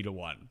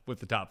 70-1 with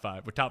the top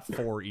 5, with top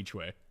 4 each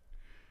way.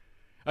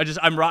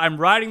 I'm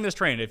riding this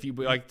train. If you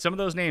like some of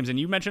those names, and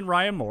you mentioned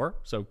Ryan Moore,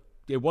 so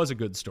it was a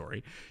good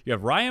story. You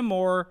have Ryan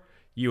Moore,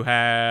 you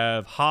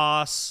have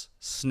Haas,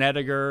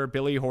 Snedeker,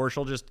 Billy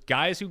Horschel, just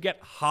guys who get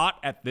hot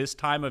at this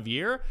time of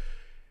year.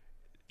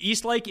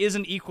 East Lake is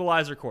an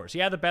equalizer course.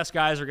 Yeah, the best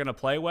guys are going to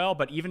play well,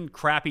 but even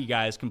crappy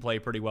guys can play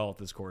pretty well at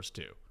this course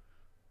too.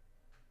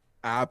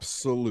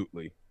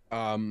 Absolutely.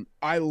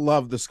 I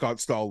love the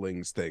Scott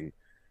Stallings thing,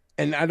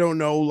 and I don't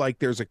know, like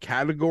there's a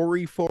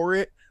category for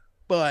it,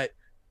 but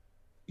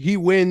he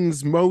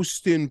wins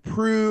most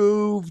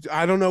improved.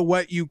 I don't know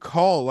what you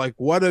call, like,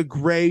 what a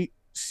great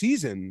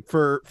season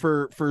for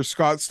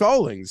Scott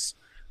Stallings.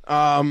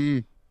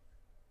 I'm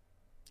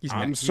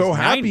so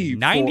happy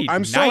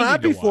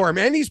for him.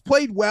 And he's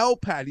played well,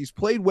 Pat. He's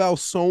played well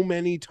so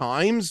many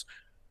times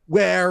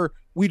where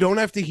we don't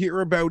have to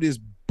hear about his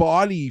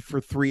body for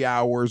 3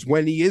 hours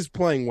when he is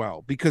playing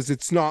well, because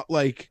it's not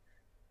like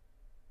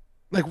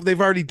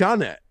they've already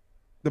done it.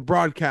 The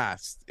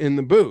broadcast in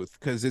the booth,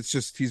 because it's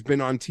just he's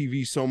been on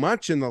TV so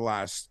much in the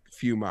last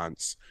few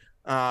months.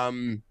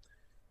 I'm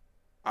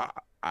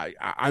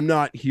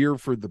not here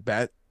for the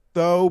bet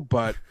though,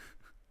 but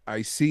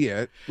I see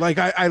it. Like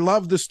I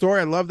love the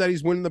story. I love that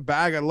he's winning the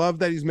bag. I love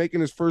that he's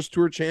making his first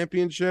Tour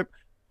Championship.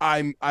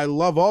 I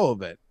love all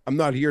of it. I'm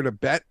not here to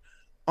bet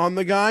on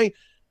the guy.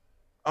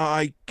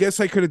 I guess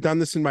I could have done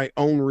this in my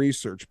own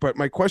research, but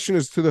my question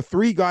is to the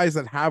 3 guys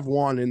that have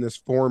won in this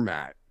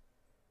format.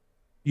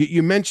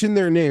 You mentioned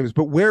their names,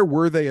 but where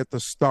were they at the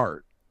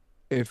start?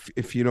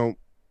 If you don't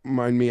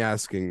mind me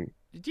asking.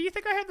 Do you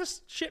think I had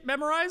this shit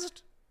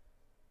memorized?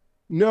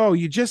 No,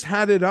 you just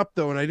had it up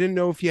though, and I didn't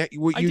know if you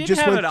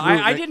just went through.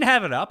 I didn't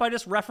have it up. I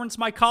just referenced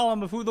my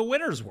column of who the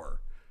winners were.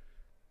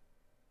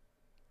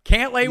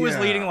 Cantlay was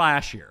leading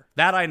last year.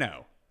 That I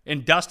know.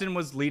 And Dustin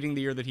was leading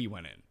the year that he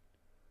went in.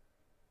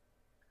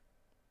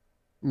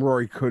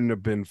 Rory couldn't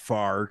have been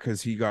far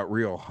because he got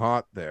real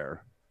hot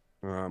there.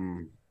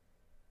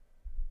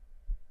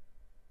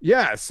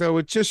 Yeah, so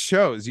it just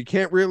shows you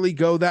can't really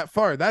go that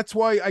far. That's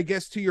why, I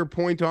guess, to your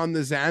point on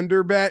the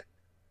Xander bet,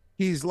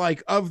 he's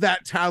like of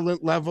that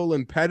talent level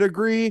and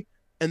pedigree,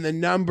 and the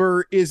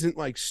number isn't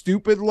like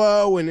stupid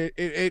low, and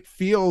it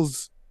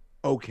feels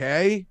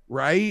okay,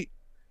 right?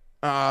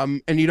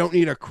 And you don't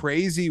need a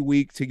crazy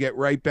week to get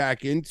right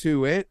back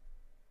into it.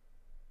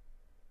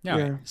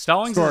 Yeah.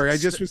 Stallings. Sorry, I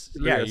just was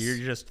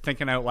you're just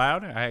thinking out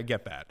loud. I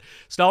get that.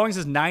 Stallings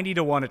is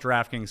 90-1 at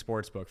DraftKings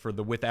Sportsbook for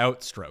the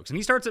without strokes, and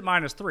he starts at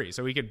 -3,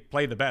 so he could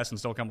play the best and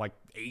still come like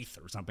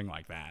 8th or something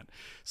like that.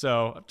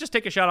 So just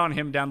take a shot on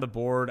him down the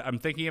board. I'm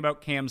thinking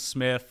about Cam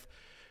Smith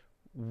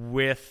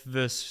with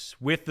the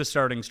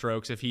starting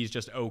strokes if he's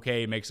just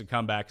okay, makes a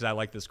comeback, because I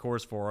like this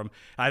course for him.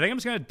 I think I'm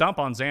just going to dump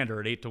on Xander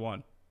at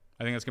 8-1.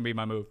 I think that's going to be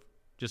my move,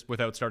 just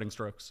without starting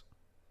strokes.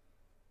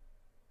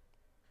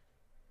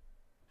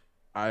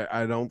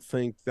 I don't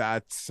think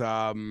that's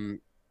a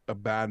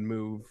bad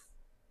move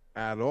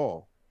at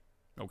all.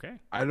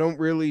 Okay. I don't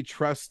really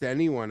trust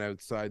anyone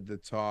outside the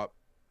top,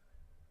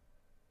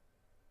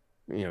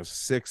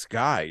 6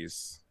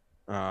 guys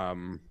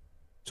to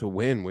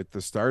win with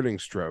the starting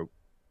stroke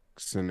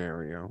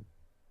scenario.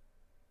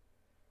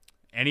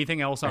 Anything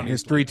else on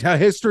history?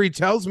 History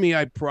tells me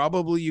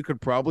you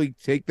could probably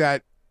take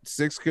that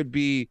 6 could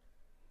be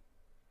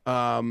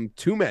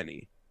too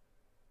many.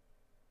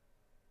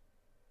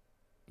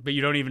 But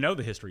you don't even know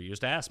the history. You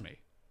just asked me.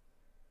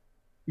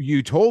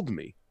 You told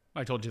me.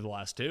 I told you the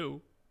last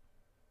 2.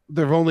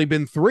 There have only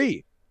been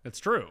 3. That's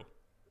true.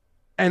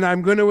 And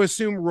I'm going to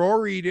assume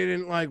Rory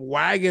didn't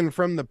wagon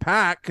from the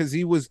pack because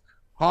he was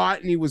hot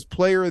and he was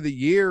player of the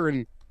year.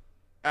 And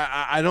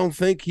I don't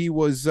think he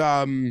was,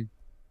 I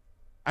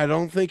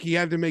don't think he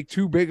had to make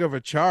too big of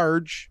a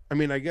charge. I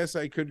mean, I guess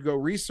I could go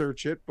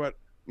research it, but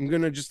I'm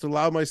going to just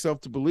allow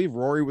myself to believe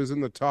Rory was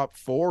in the top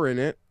 4 in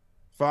it.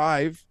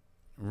 5.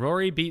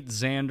 Rory beat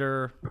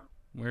Xander.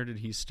 Where did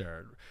he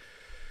start?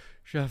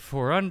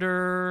 4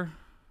 under.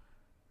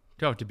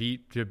 Oh, to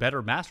beat the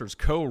better Masters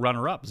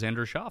co-runner-up,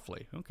 Xander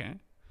Schauffele. Okay.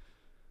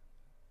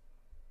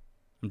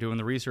 I'm doing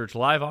the research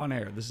live on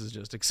air. This is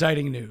just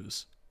exciting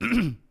news.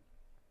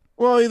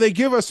 Well, they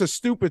give us a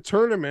stupid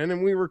tournament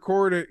and we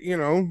record it,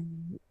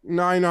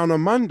 9 on a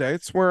Monday.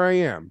 It's where I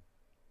am.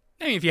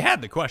 I mean, if you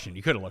had the question,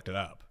 you could have looked it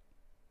up.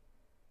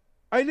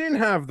 I didn't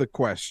have the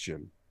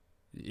question.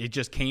 It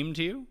just came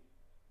to you?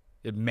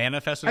 It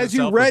manifested as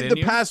itself you read within the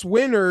you? past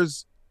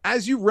winners.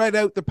 As you read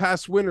out the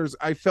past winners,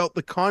 I felt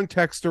the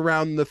context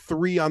around the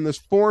 3 on this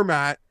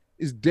format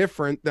is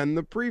different than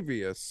the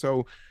previous.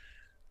 So,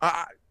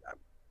 I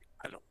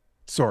don't.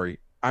 Sorry,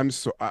 I'm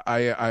so.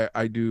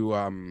 I do.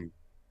 I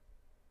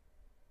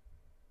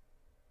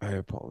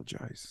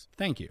apologize.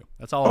 Thank you.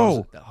 That's all.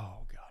 Oh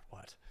God,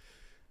 what?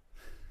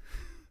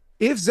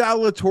 If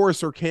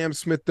Zalatoris or Cam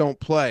Smith don't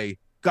play,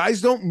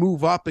 guys don't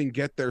move up and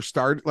get their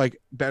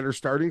better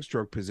starting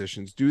stroke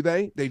positions, do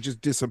they? They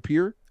just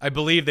disappear? I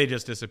believe they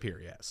just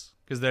disappear, yes.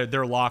 Because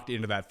they're locked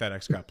into that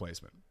FedEx Cup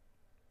placement.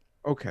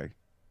 Okay.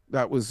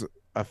 That was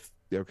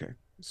okay.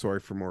 Sorry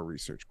for more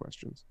research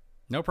questions.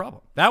 No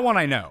problem. That one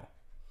I know.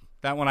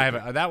 That one I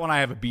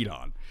have a beat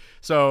on.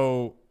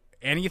 So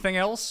anything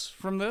else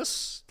from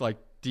this? Like,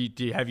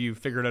 have you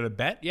figured out a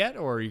bet yet,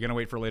 or are you gonna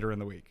wait for later in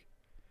the week?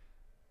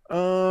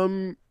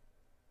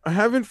 I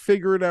haven't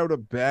figured out a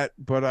bet,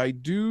 but I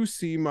do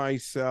see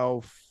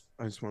myself.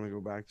 I just want to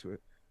go back to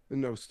it. The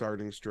no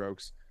starting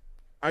strokes.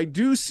 I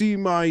do see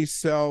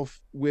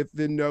myself with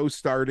the no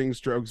starting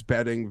strokes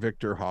betting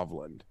Victor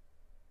Hovland.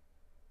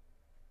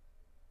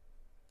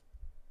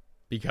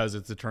 Because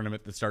it's a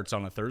tournament that starts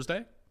on a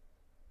Thursday?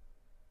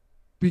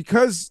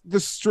 Because the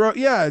stroke,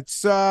 yeah,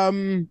 it's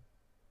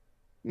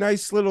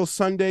nice little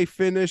Sunday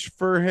finish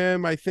for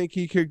him. I think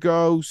he could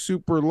go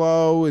super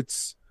low.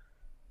 It's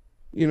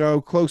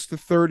close to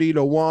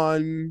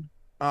 30-1.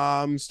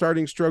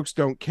 Starting strokes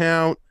don't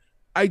count.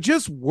 I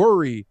just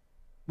worry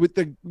with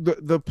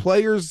the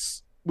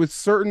players, with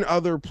certain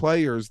other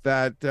players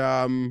that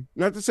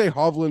not to say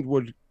Hovland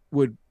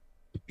would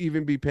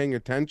even be paying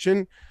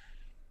attention.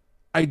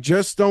 I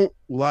just don't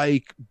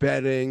like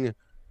betting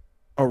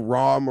a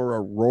Rahm or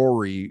a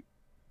Rory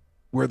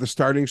where the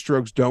starting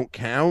strokes don't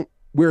count,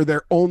 where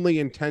their only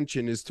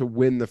intention is to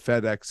win the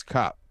FedEx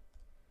Cup.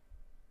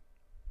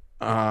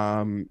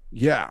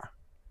 Yeah.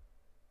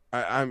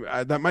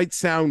 I that might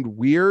sound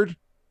weird,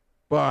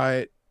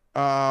 but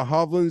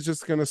Hovland's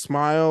just gonna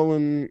smile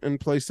and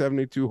play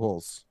 72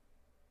 holes.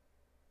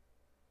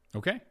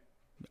 Okay,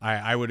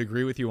 I would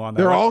agree with you on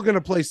that. They're all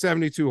gonna play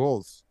 72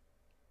 holes.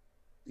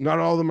 Not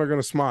all of them are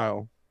gonna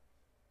smile,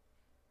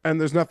 and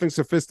there's nothing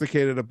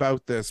sophisticated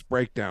about this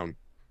breakdown.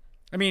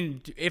 I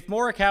mean, if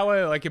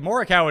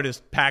Morikawa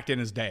just packed in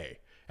his day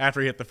after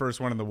he hit the first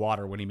one in the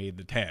water when he made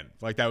the 10,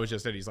 like that was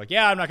just it. He's like,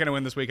 yeah, I'm not gonna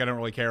win this week. I don't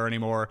really care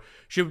anymore.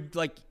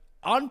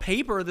 On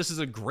paper, this is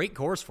a great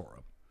course for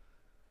him.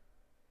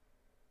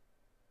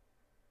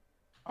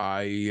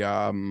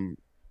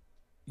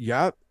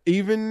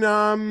 Even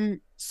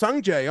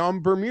Sungjae on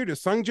Bermuda,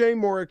 Sungjae,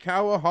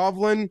 Morikawa,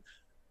 Hovland,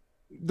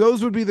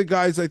 those would be the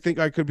guys I think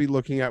I could be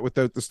looking at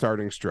without the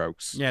starting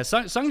strokes. Yeah,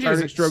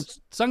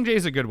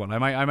 Sungjae's a good one.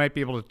 I might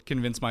be able to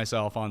convince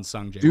myself on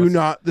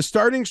Sungjae. The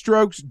starting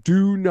strokes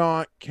do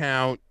not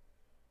count.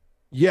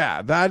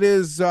 Yeah, that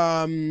is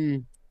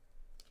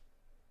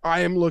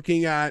I am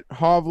looking at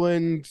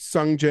Hovland,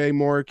 Sungjae,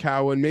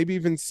 Morikawa, and maybe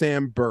even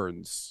Sam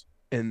Burns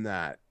in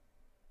that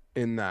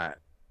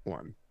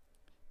one.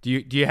 Do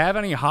you have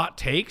any hot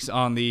takes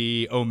on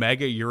the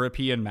Omega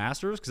European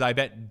Masters? Because I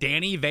bet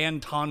Danny Van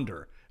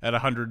Tonder at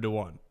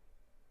 100-1.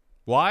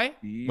 Why?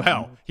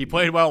 Well, he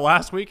played well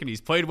last week, and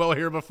he's played well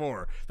here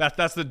before.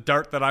 That's the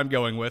dart that I'm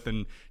going with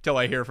until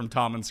I hear from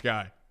Tom and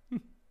Sky.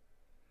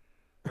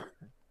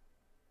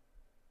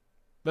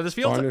 But this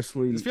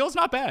feels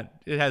not bad.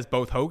 It has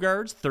both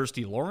Hogards,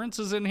 Thirsty Lawrence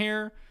is in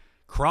here,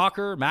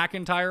 Crocker,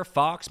 McIntyre,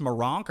 Fox,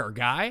 Moronk, our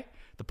guy,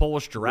 the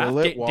Polish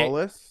Giraffe,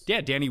 Wallace.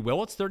 Danny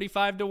Willett's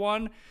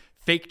 35-1.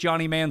 Fake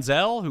Johnny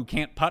Manziel, who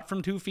can't putt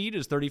from 2 feet,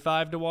 is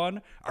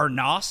 35-1.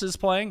 Arnaus is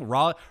playing.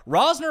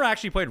 Rosner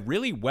actually played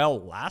really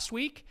well last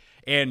week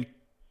and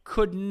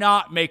could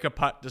not make a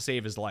putt to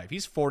save his life.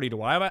 He's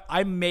 40-1.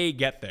 I may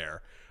get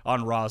there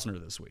on Rosner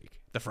this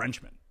week, the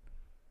Frenchman.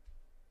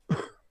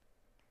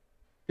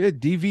 Yeah,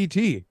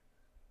 DVT.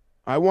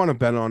 I want to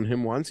bet on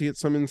him once. He hit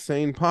some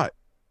insane putt.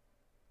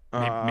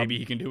 Maybe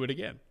he can do it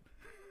again.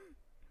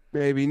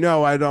 Maybe.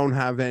 No, I don't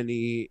have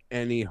any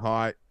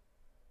hot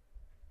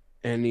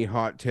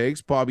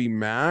takes. Bobby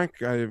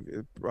Mack,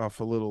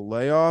 off a little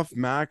layoff.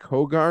 Mack,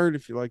 Hogard,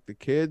 if you like the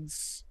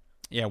kids.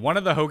 Yeah, one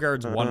of the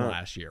Hogards won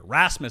last year.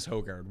 Rasmus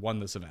Hogard won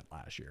this event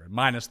last year,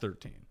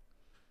 -13.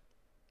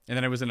 And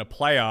then it was in a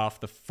playoff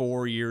the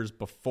 4 years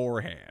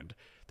beforehand.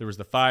 There was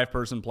the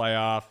 5-person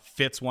playoff.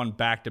 Fitz won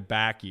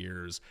back-to-back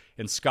years.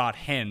 And Scott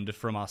Hend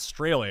from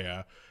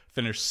Australia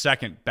finished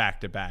second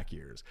back-to-back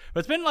years. But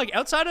it's been like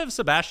outside of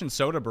Sebastian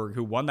Soderberg,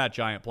 who won that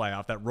giant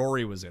playoff that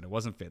Rory was in. It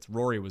wasn't Fitz.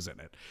 Rory was in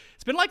it.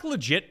 It's been like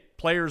legit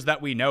players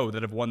that we know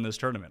that have won this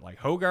tournament. Like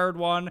Hogard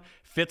won,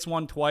 Fitz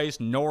won twice,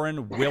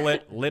 Noren,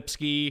 Willett,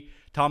 Lipsky,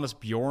 Thomas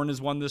Bjorn has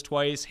won this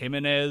twice,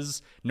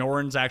 Jimenez,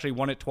 Noren's actually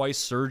won it twice,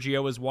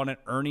 Sergio has won it,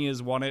 Ernie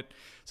has won it.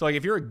 So like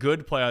if you're a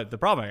good player, the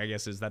problem I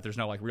guess is that there's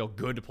no like real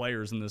good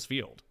players in this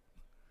field.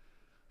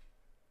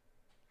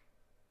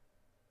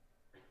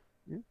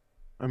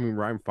 I mean,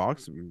 Ryan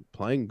Fox has been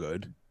playing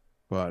good,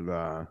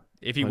 but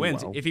if he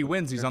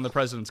wins, he's on the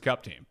President's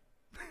Cup team.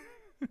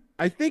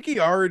 I think he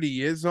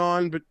already is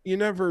on, but you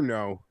never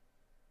know.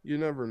 You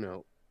never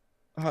know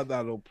how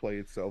that'll play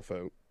itself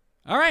out.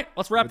 All right,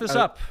 let's wrap this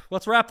up.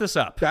 Let's wrap this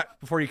up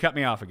before you cut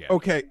me off again.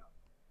 Okay,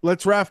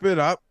 let's wrap it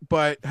up.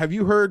 But have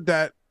you heard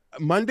that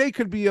Monday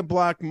could be a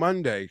Black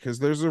Monday? Because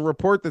there's a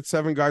report that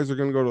 7 guys are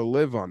going to go to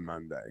live on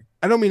Monday.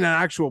 I don't mean an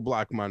actual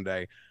Black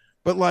Monday,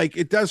 but like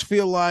it does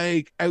feel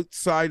like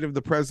outside of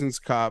the President's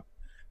Cup,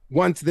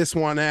 once this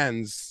one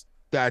ends,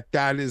 that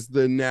is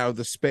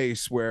the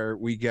space where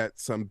we get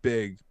some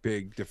big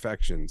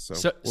defections.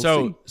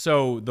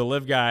 So the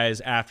live guys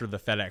after the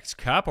FedEx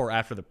Cup or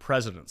after the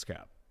President's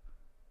Cup?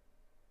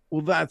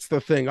 Well, that's the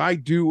thing. I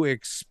do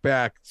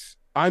expect.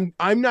 I'm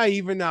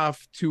naive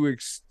enough to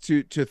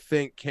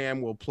think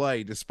Cam will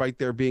play, despite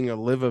there being a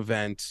live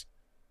event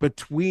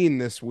between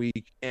this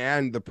week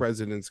and the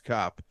President's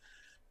Cup.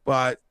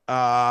 But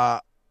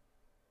I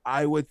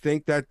would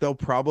think that there'll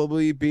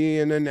probably be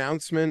an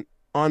announcement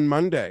on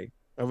Monday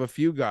of a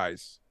few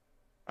guys.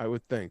 I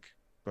would think,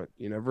 but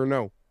you never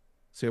know.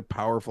 See how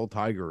powerful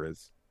Tiger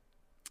is.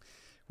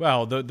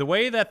 Well, the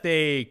way that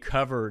they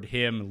covered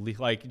him,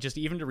 like just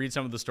even to read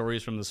some of the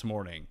stories from this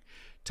morning,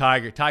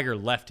 Tiger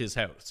left his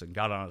house and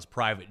got on his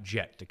private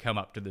jet to come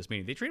up to this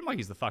meeting. They treat him like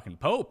he's the fucking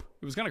Pope.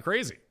 It was kind of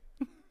crazy.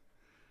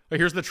 Like,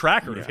 here's the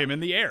tracker of him in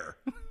the air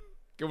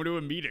going to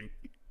a meeting.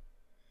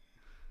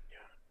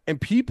 And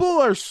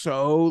people are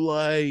so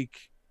like,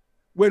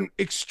 when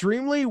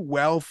extremely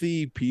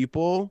wealthy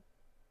people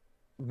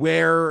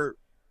wear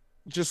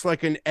just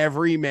like an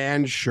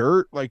everyman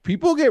shirt, like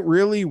people get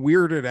really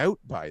weirded out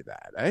by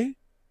that, eh?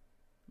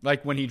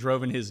 Like when he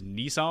drove in his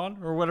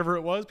Nissan or whatever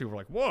it was, people were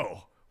like,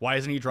 whoa, why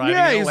isn't he driving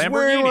a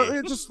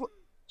Lamborghini? It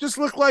just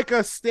looked like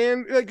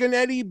an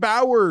Eddie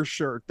Bauer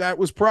shirt that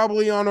was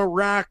probably on a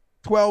rack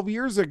 12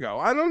 years ago.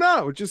 I don't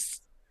know.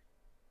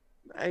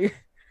 I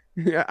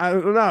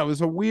don't know. It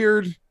was a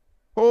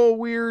whole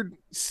weird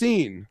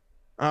scene.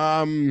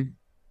 But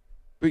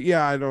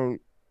yeah, I don't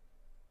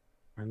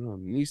know.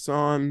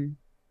 Nissan.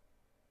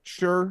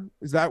 Sure.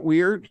 Is that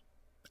weird?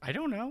 I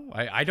don't know.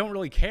 I don't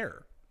really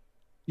care.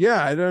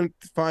 Yeah, I don't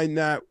find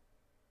that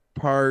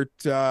part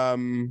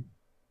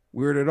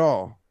weird at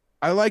all.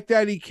 I like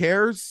that he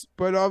cares,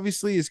 but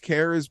obviously his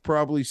care is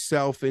probably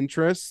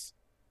self-interest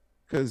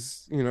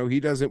because, he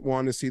doesn't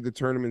want to see the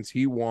tournaments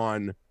he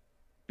won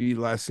be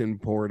less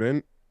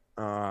important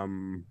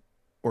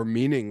or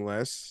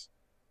meaningless.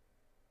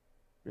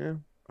 Yeah,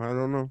 I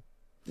don't know.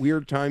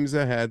 Weird times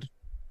ahead.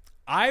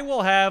 I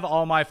will have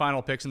all my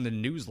final picks in the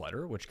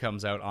newsletter, which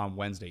comes out on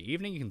Wednesday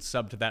evening. You can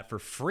sub to that for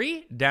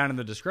free down in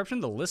the description.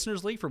 The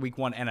Listeners League for Week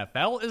 1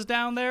 NFL is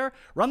down there.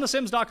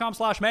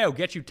 RunTheSims.com/Mayo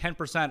gets you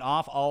 10%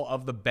 off all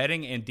of the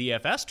betting and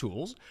DFS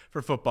tools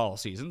for football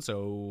season.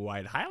 So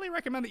I'd highly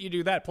recommend that you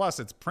do that. Plus,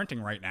 it's printing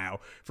right now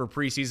for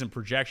preseason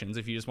projections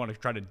if you just want to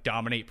try to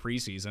dominate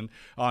preseason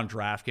on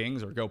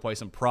DraftKings or go play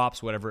some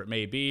props, whatever it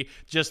may be.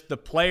 Just the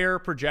player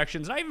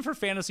projections, not even for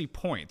fantasy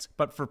points,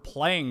 but for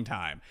playing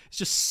time. It's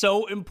just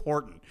so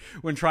important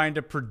when trying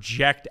to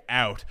project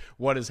out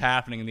what is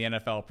happening in the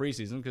NFL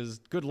preseason, because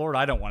good Lord,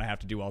 I don't want to have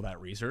to do all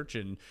that research.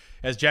 And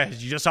as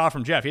you just saw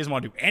from Jeff, he doesn't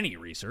want to do any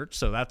research,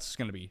 so that's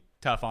going to be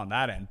tough on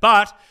that end.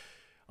 But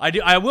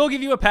I will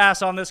give you a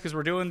pass on this because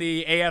we're doing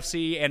the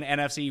AFC and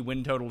NFC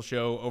win total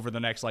show over the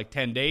next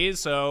 10 days,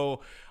 so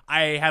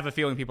I have a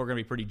feeling people are going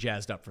to be pretty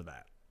jazzed up for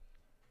that.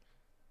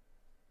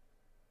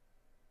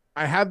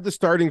 I have the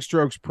starting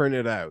strokes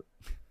printed out.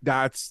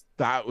 That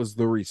was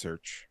the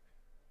research.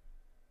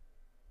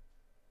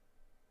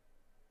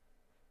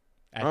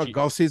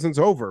 Golf season's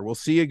over. We'll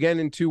see you again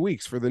in 2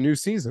 weeks for the new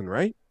season,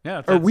 right?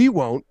 Yeah. Or we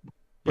won't,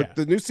 but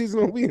the new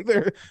season will be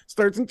there.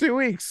 Starts in 2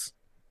 weeks.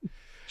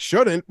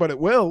 Shouldn't, but it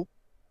will.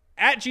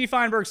 At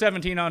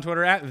GFeinberg17 on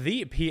Twitter, at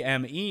the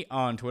PME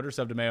on Twitter,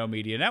 sub to Mayo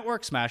Media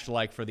Network, smash the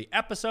like for the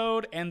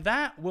episode, and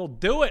that will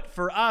do it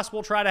for us.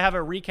 We'll try to have a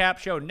recap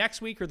show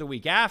next week or the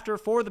week after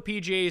for the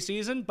PGA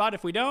season, but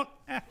if we don't,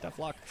 tough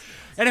luck.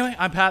 Anyway,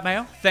 I'm Pat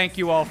Mayo. Thank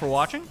you all for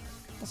watching.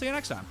 We'll see you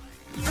next time.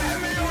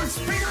 Pat Mayo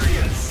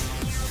Experience!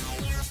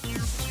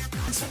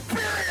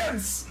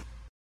 Experience!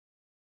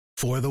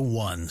 For the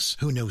ones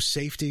who know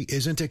safety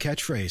isn't a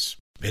catchphrase,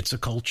 it's a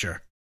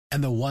culture.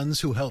 And the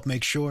ones who help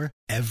make sure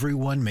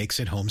everyone makes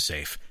it home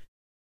safe.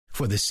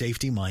 For the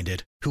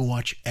safety-minded who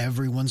watch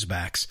everyone's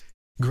backs,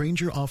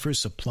 Grainger offers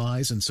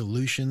supplies and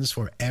solutions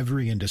for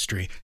every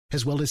industry,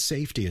 as well as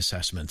safety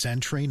assessments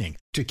and training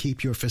to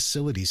keep your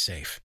facilities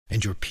safe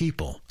and your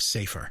people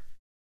safer.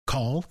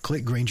 Call,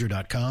 click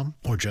Grainger.com,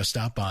 or just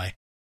stop by.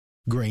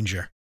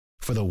 Grainger,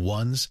 for the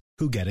ones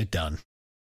who get it done.